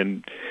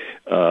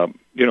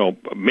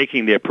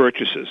making their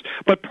purchases.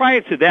 But prior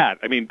to that,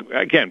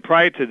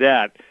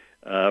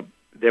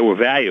 they were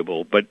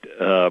valuable, but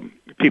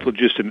people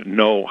just didn't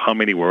know how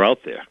many were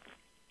out there.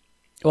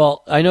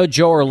 Well, I know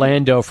Joe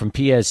Orlando from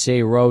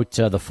PSA wrote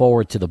the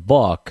foreword to the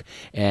book,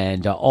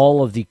 and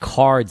all of the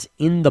cards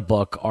in the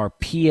book are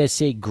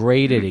PSA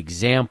graded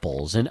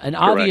examples. And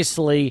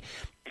obviously,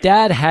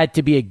 that had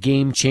to be a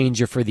game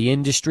changer for the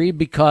industry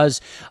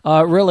because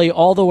really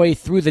all the way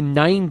through the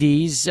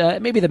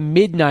 90s, maybe the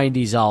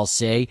mid-90s, I'll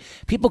say,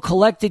 people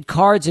collected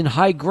cards in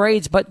high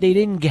grades, but they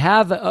didn't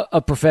have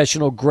a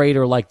professional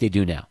grader like they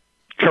do now.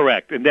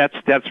 Correct, and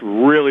that's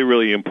really,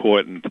 really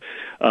important.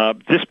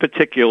 This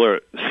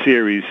particular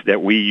series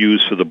that we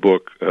use for the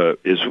book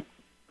is,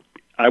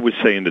 I would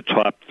say, in the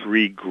top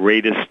 3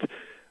 greatest,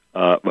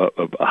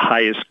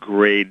 highest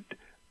grade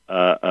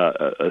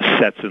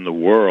sets in the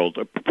world,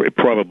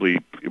 probably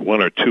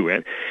one or two,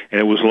 and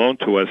it was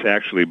loaned to us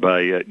actually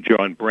by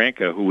John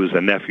Branca, who was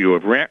a nephew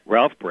of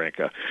Ralph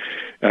Branca.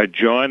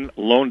 John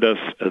loaned us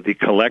the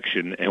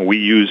collection, and we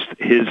used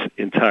his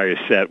entire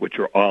set, which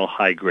are all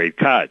high-grade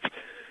cards.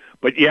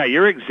 But yeah,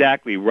 you're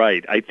exactly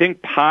right. I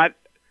think part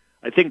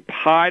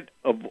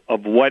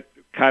of what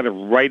kind of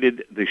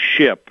righted the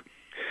ship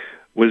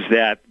was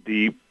that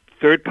the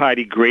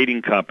third-party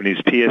grading companies,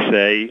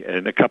 PSA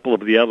and a couple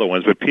of the other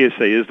ones, but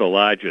PSA is the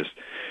largest.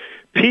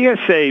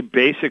 PSA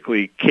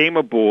basically came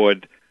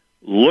aboard,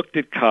 looked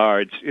at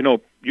cards. You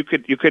know, you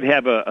could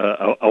have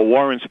a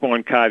Warren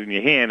Spahn card in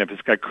your hand if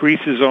it's got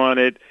creases on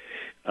it,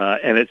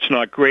 and it's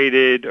not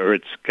graded, or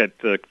it's got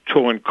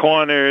torn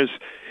corners.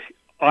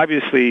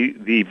 Obviously,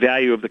 the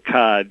value of the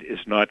card is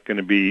not going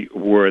to be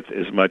worth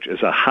as much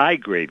as a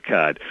high-grade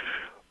card.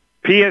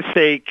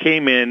 PSA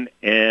came in,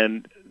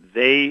 and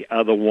they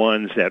are the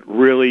ones that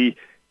really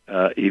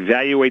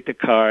evaluate the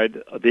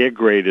card, their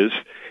graders,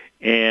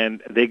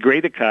 and they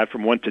grade the card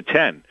from 1 to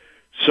 10.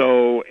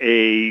 So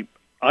a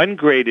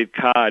ungraded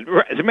card,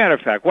 as a matter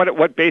of fact,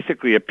 what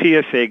basically a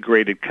PSA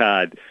graded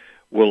card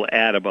will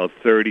add about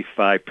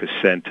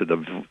 35%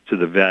 to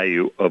the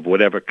value of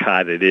whatever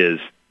card it is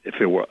if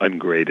it were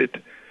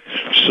ungraded.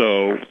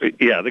 So,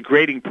 yeah, the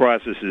grading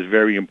process is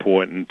very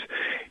important,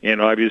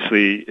 and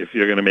obviously, if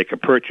you're going to make a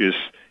purchase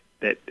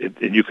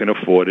and you can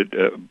afford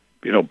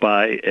it,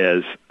 buy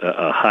as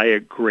a higher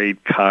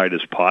grade card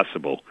as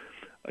possible.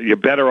 You're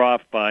better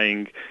off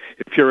buying,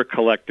 if you're a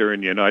collector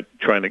and you're not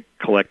trying to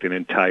collect an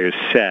entire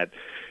set,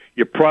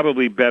 you're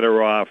probably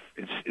better off,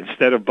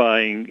 instead of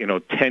buying,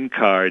 10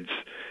 cards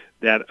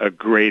that are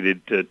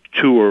graded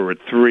 2 or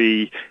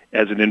 3.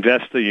 As an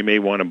investor, you may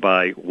want to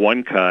buy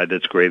one card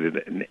that's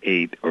graded an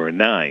 8 or a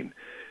 9.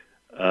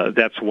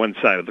 That's one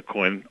side of the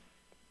coin.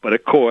 But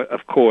of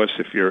course,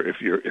 if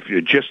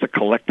you're just a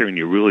collector and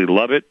you really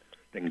love it,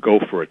 then go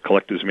for it.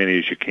 Collect as many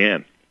as you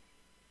can.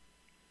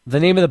 The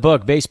name of the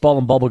book, Baseball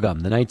and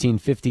Bubblegum, the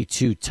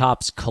 1952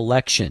 Topps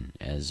Collection.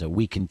 As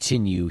we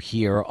continue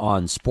here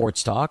on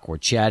Sports Talk, we're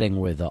chatting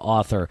with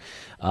author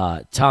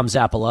Tom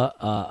Zappala,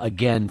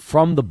 again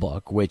from the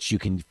book, which you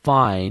can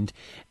find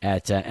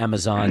at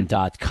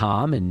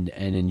Amazon.com and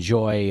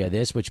enjoy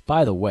this, which,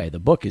 by the way, the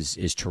book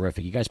is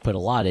terrific. You guys put a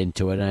lot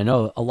into it, and I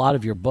know a lot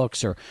of your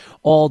books are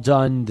all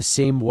done the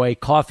same way,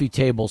 coffee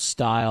table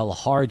style,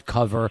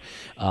 hardcover.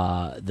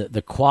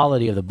 The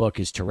quality of the book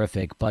is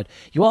terrific, but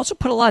you also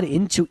put a lot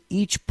into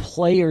each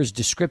player's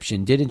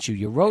description, didn't you?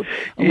 You wrote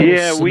a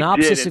little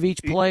synopsis of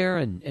each player,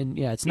 and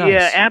yeah, it's nice.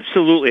 Yeah,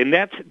 absolutely, and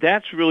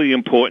that's really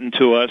important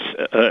to us.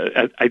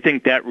 I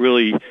think that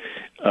really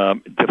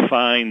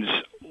defines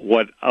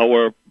what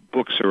our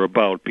books are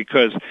about,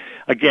 because,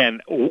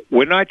 again,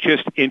 we're not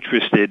just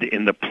interested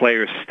in the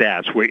player's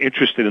stats. We're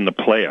interested in the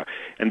player,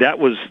 and that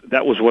was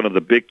one of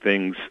the big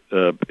things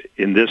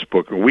in this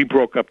book. We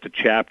broke up the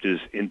chapters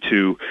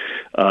into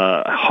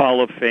Hall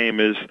of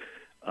Famers,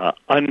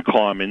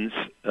 uncommons.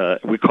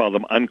 We call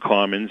them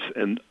uncommons,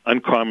 and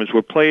uncommons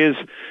were players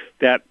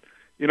that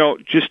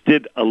just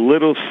did a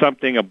little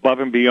something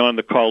above and beyond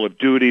the call of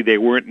duty. They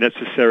weren't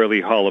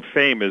necessarily Hall of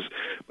Famers,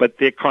 but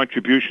their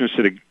contributions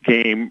to the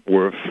game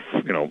were,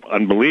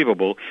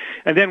 unbelievable.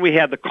 And then we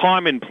had the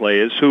common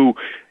players, who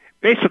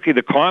basically,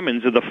 the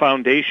commons are the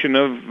foundation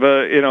of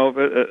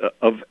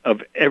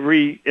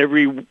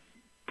every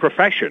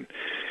profession.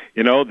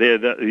 They're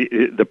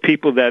the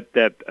people that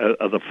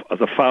are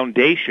the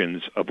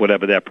foundations of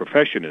whatever that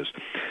profession is.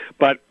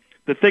 But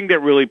the thing that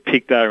really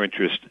piqued our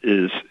interest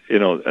is,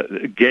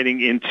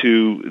 getting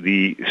into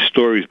the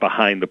stories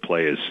behind the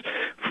players.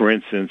 For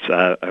instance,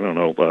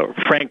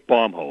 Frank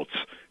Baumholtz.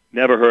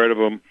 Never heard of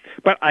him,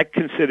 but I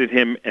considered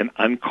him an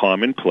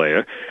uncommon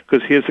player,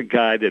 because here's a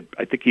guy that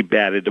I think he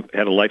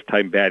had a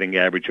lifetime batting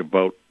average of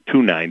about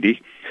 .290,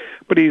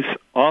 but he's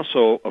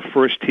also a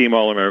first-team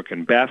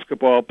All-American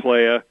basketball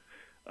player,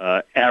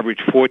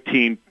 averaged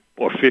 14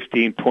 or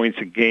 15 points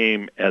a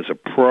game as a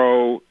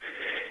pro,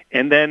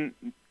 and then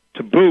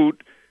to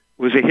boot,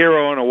 was a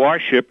hero on a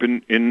warship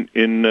in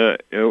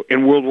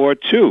World War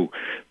II.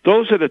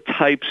 Those are the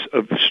types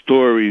of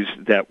stories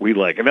that we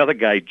like. Another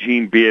guy,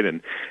 Gene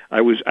Bearden.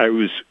 I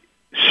was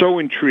so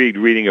intrigued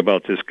reading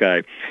about this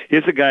guy.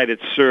 Here's a guy that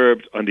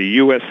served on the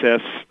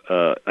USS,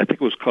 I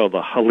think it was called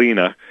the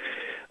Helena.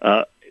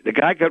 The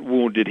guy got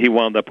wounded. He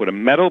wound up with a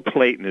metal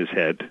plate in his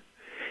head.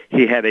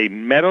 He had a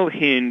metal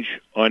hinge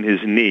on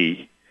his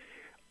knee,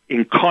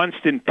 in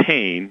constant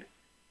pain.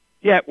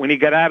 Yet when he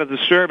got out of the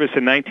service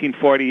in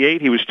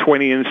 1948, he was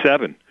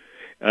 20-7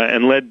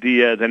 and led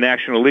the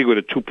National League with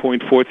a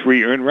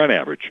 2.43 earned run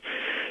average.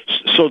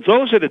 So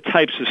those are the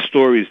types of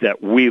stories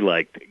that we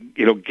liked.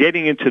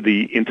 Getting into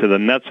the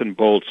nuts and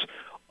bolts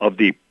of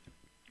the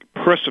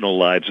personal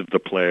lives of the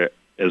player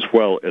as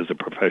well as the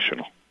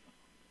professional.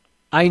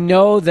 I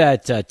know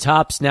that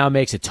Topps now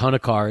makes a ton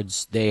of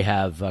cards. They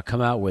have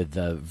come out with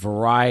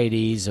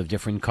varieties of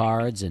different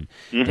cards, and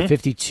the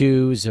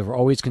 52s are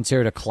always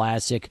considered a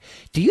classic.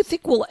 Do you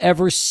think we'll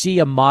ever see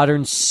a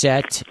modern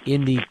set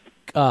in the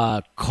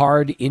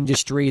card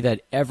industry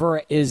that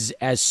ever is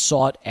as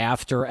sought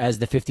after as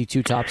the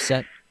 52 top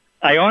set?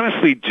 I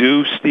honestly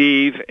do,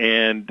 Steve,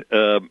 and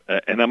I'm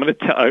going to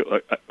tell,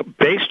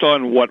 based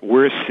on what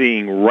we're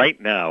seeing right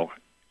now,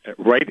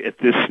 right at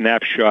this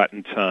snapshot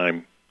in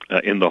time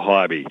in the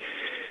hobby,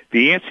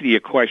 the answer to your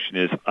question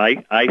is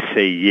I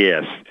say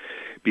yes,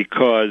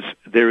 because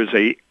there is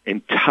a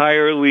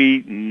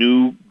entirely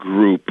new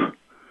group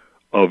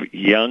of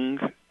young,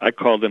 I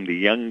call them the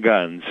young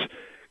guns,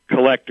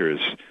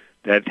 collectors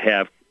that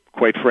have,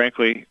 quite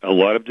frankly, a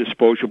lot of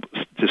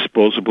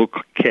disposable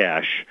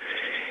cash,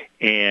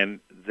 and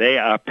they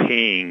are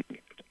paying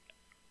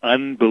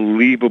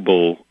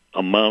unbelievable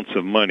amounts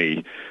of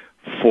money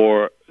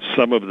for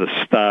some of the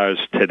stars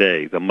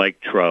today, the Mike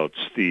Trouts,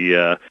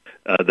 the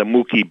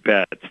Mookie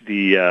Betts,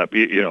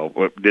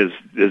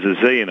 there's a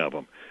zillion of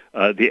them,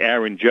 the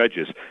Aaron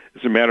Judges.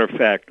 As a matter of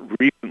fact,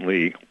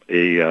 recently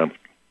a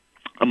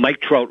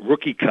Mike Trout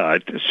rookie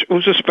card, it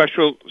was a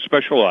special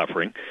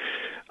offering,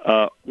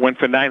 went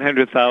for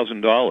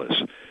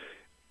 $900,000.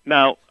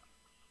 Now,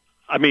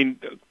 I mean,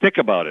 think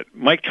about it.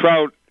 Mike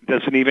Trout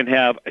doesn't even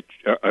have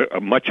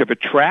a much of a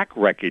track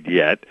record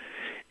yet,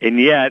 and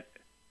yet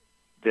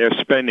they're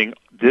spending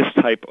this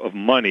type of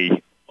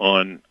money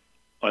on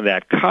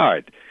that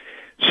card.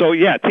 So,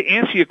 yeah, to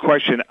answer your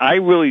question, I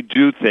really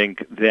do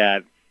think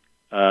that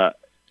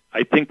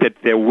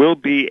there will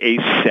be a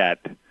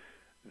set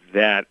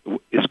that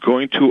is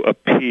going to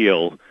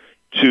appeal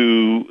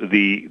to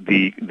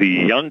the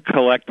young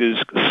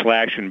collectors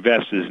 /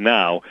 investors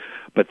now,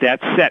 but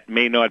that set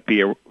may not be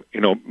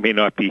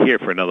here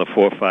for another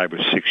 4, 5, or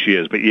 6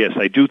 years. But yes,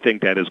 I do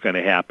think that is going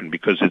to happen,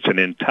 because it's an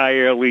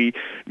entirely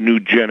new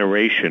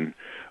generation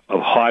of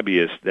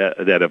hobbyists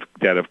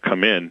that have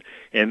come in,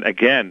 and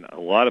again, a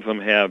lot of them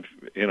have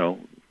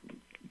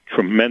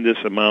tremendous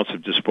amounts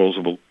of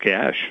disposable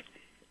cash.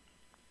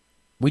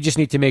 We just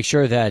need to make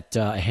sure that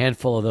a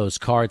handful of those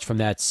cards from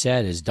that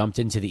set is dumped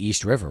into the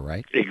East River,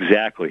 right?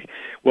 Exactly.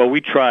 Well,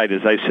 we tried.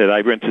 As I said, I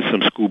rented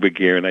some scuba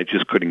gear, and I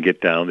just couldn't get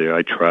down there.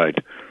 I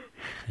tried.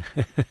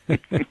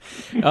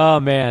 Oh,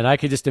 man, I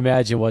could just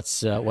imagine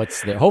what's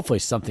there. Hopefully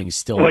something's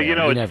still there.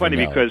 Well, it's funny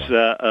because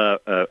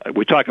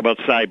we talk about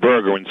Cy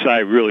Berger, and Cy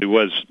really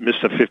was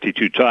Mr.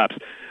 52 Tops.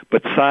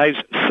 But Cy's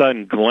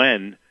son,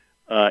 Glenn,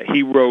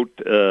 he wrote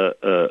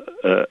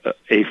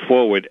a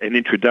foreword, an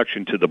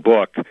introduction to the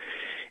book.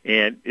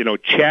 And,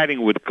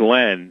 chatting with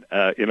Glenn,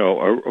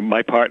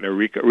 my partner,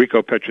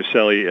 Rico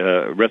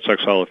Petrocelli, Red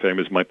Sox Hall of Fame,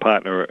 is my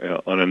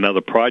partner on another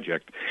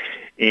project.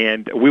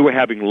 And we were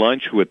having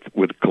lunch with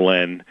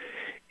Glenn,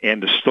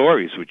 and the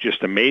stories were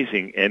just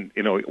amazing. And,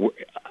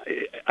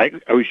 I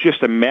was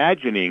just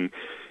imagining,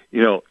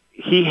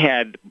 he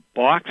had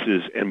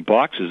boxes and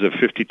boxes of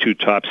 52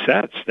 top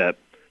sets that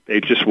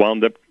they just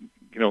wound up,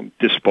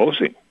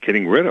 disposing,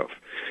 getting rid of.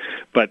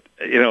 But,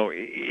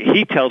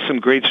 he tells some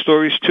great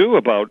stories, too,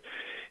 about,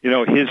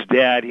 his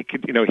dad.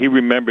 He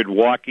remembered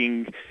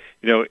walking,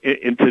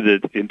 into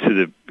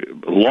the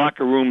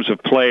locker rooms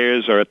of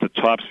players, or at the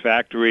Topps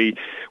factory,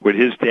 with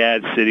his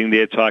dad sitting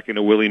there talking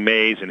to Willie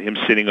Mays, and him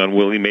sitting on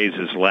Willie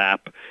Mays'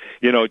 lap.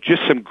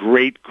 Just some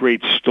great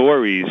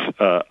stories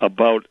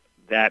about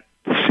that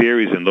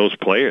series and those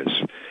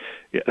players.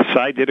 Yeah,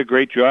 Cy did a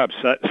great job.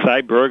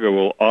 Cy Berger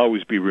will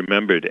always be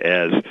remembered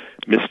as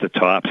Mr.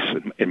 Topps,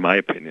 in my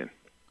opinion.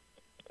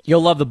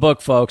 You'll love the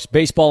book, folks.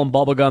 Baseball and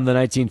Bubblegum, the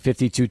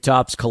 1952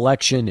 Topps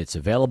Collection. It's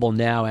available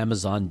now,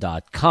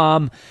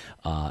 Amazon.com.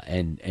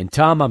 And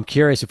Tom, I'm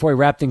curious, before we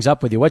wrap things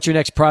up with you, what's your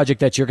next project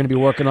that you're going to be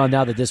working on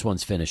now that this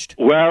one's finished?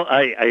 Well,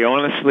 I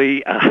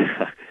honestly,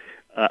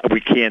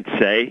 we can't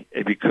say,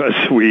 because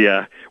we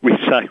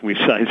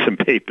signed some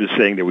papers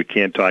saying that we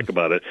can't talk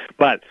about it.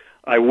 But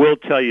I will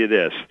tell you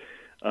this: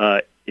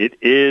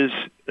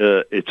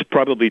 it's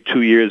probably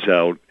 2 years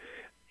out,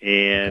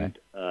 and. Okay.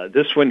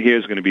 This one here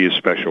is going to be a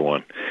special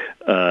one,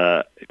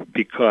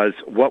 because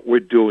what we're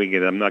doing,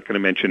 and I'm not going to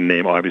mention the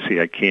name, obviously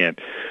I can't,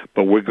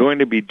 but we're going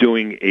to be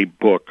doing a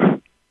book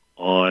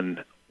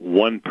on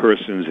one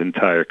person's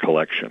entire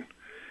collection.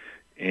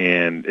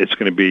 And I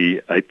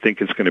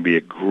think it's going to be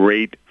a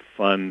great,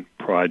 fun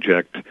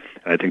project.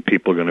 I think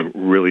people are going to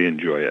really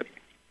enjoy it.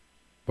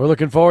 We're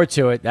looking forward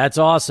to it. That's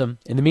awesome.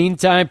 In the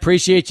meantime,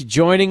 appreciate you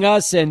joining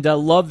us, and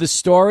love the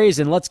stories,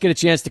 and let's get a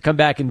chance to come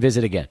back and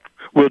visit again.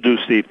 Will do,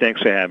 Steve.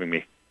 Thanks for having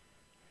me.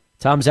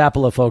 Tom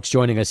Zappala, folks,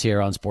 joining us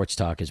here on Sports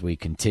Talk as we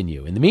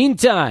continue. In the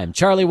meantime,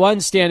 Charlie One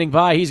standing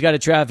by. He's got a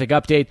traffic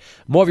update.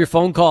 More of your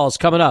phone calls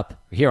coming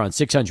up here on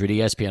 600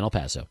 ESPN El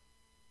Paso.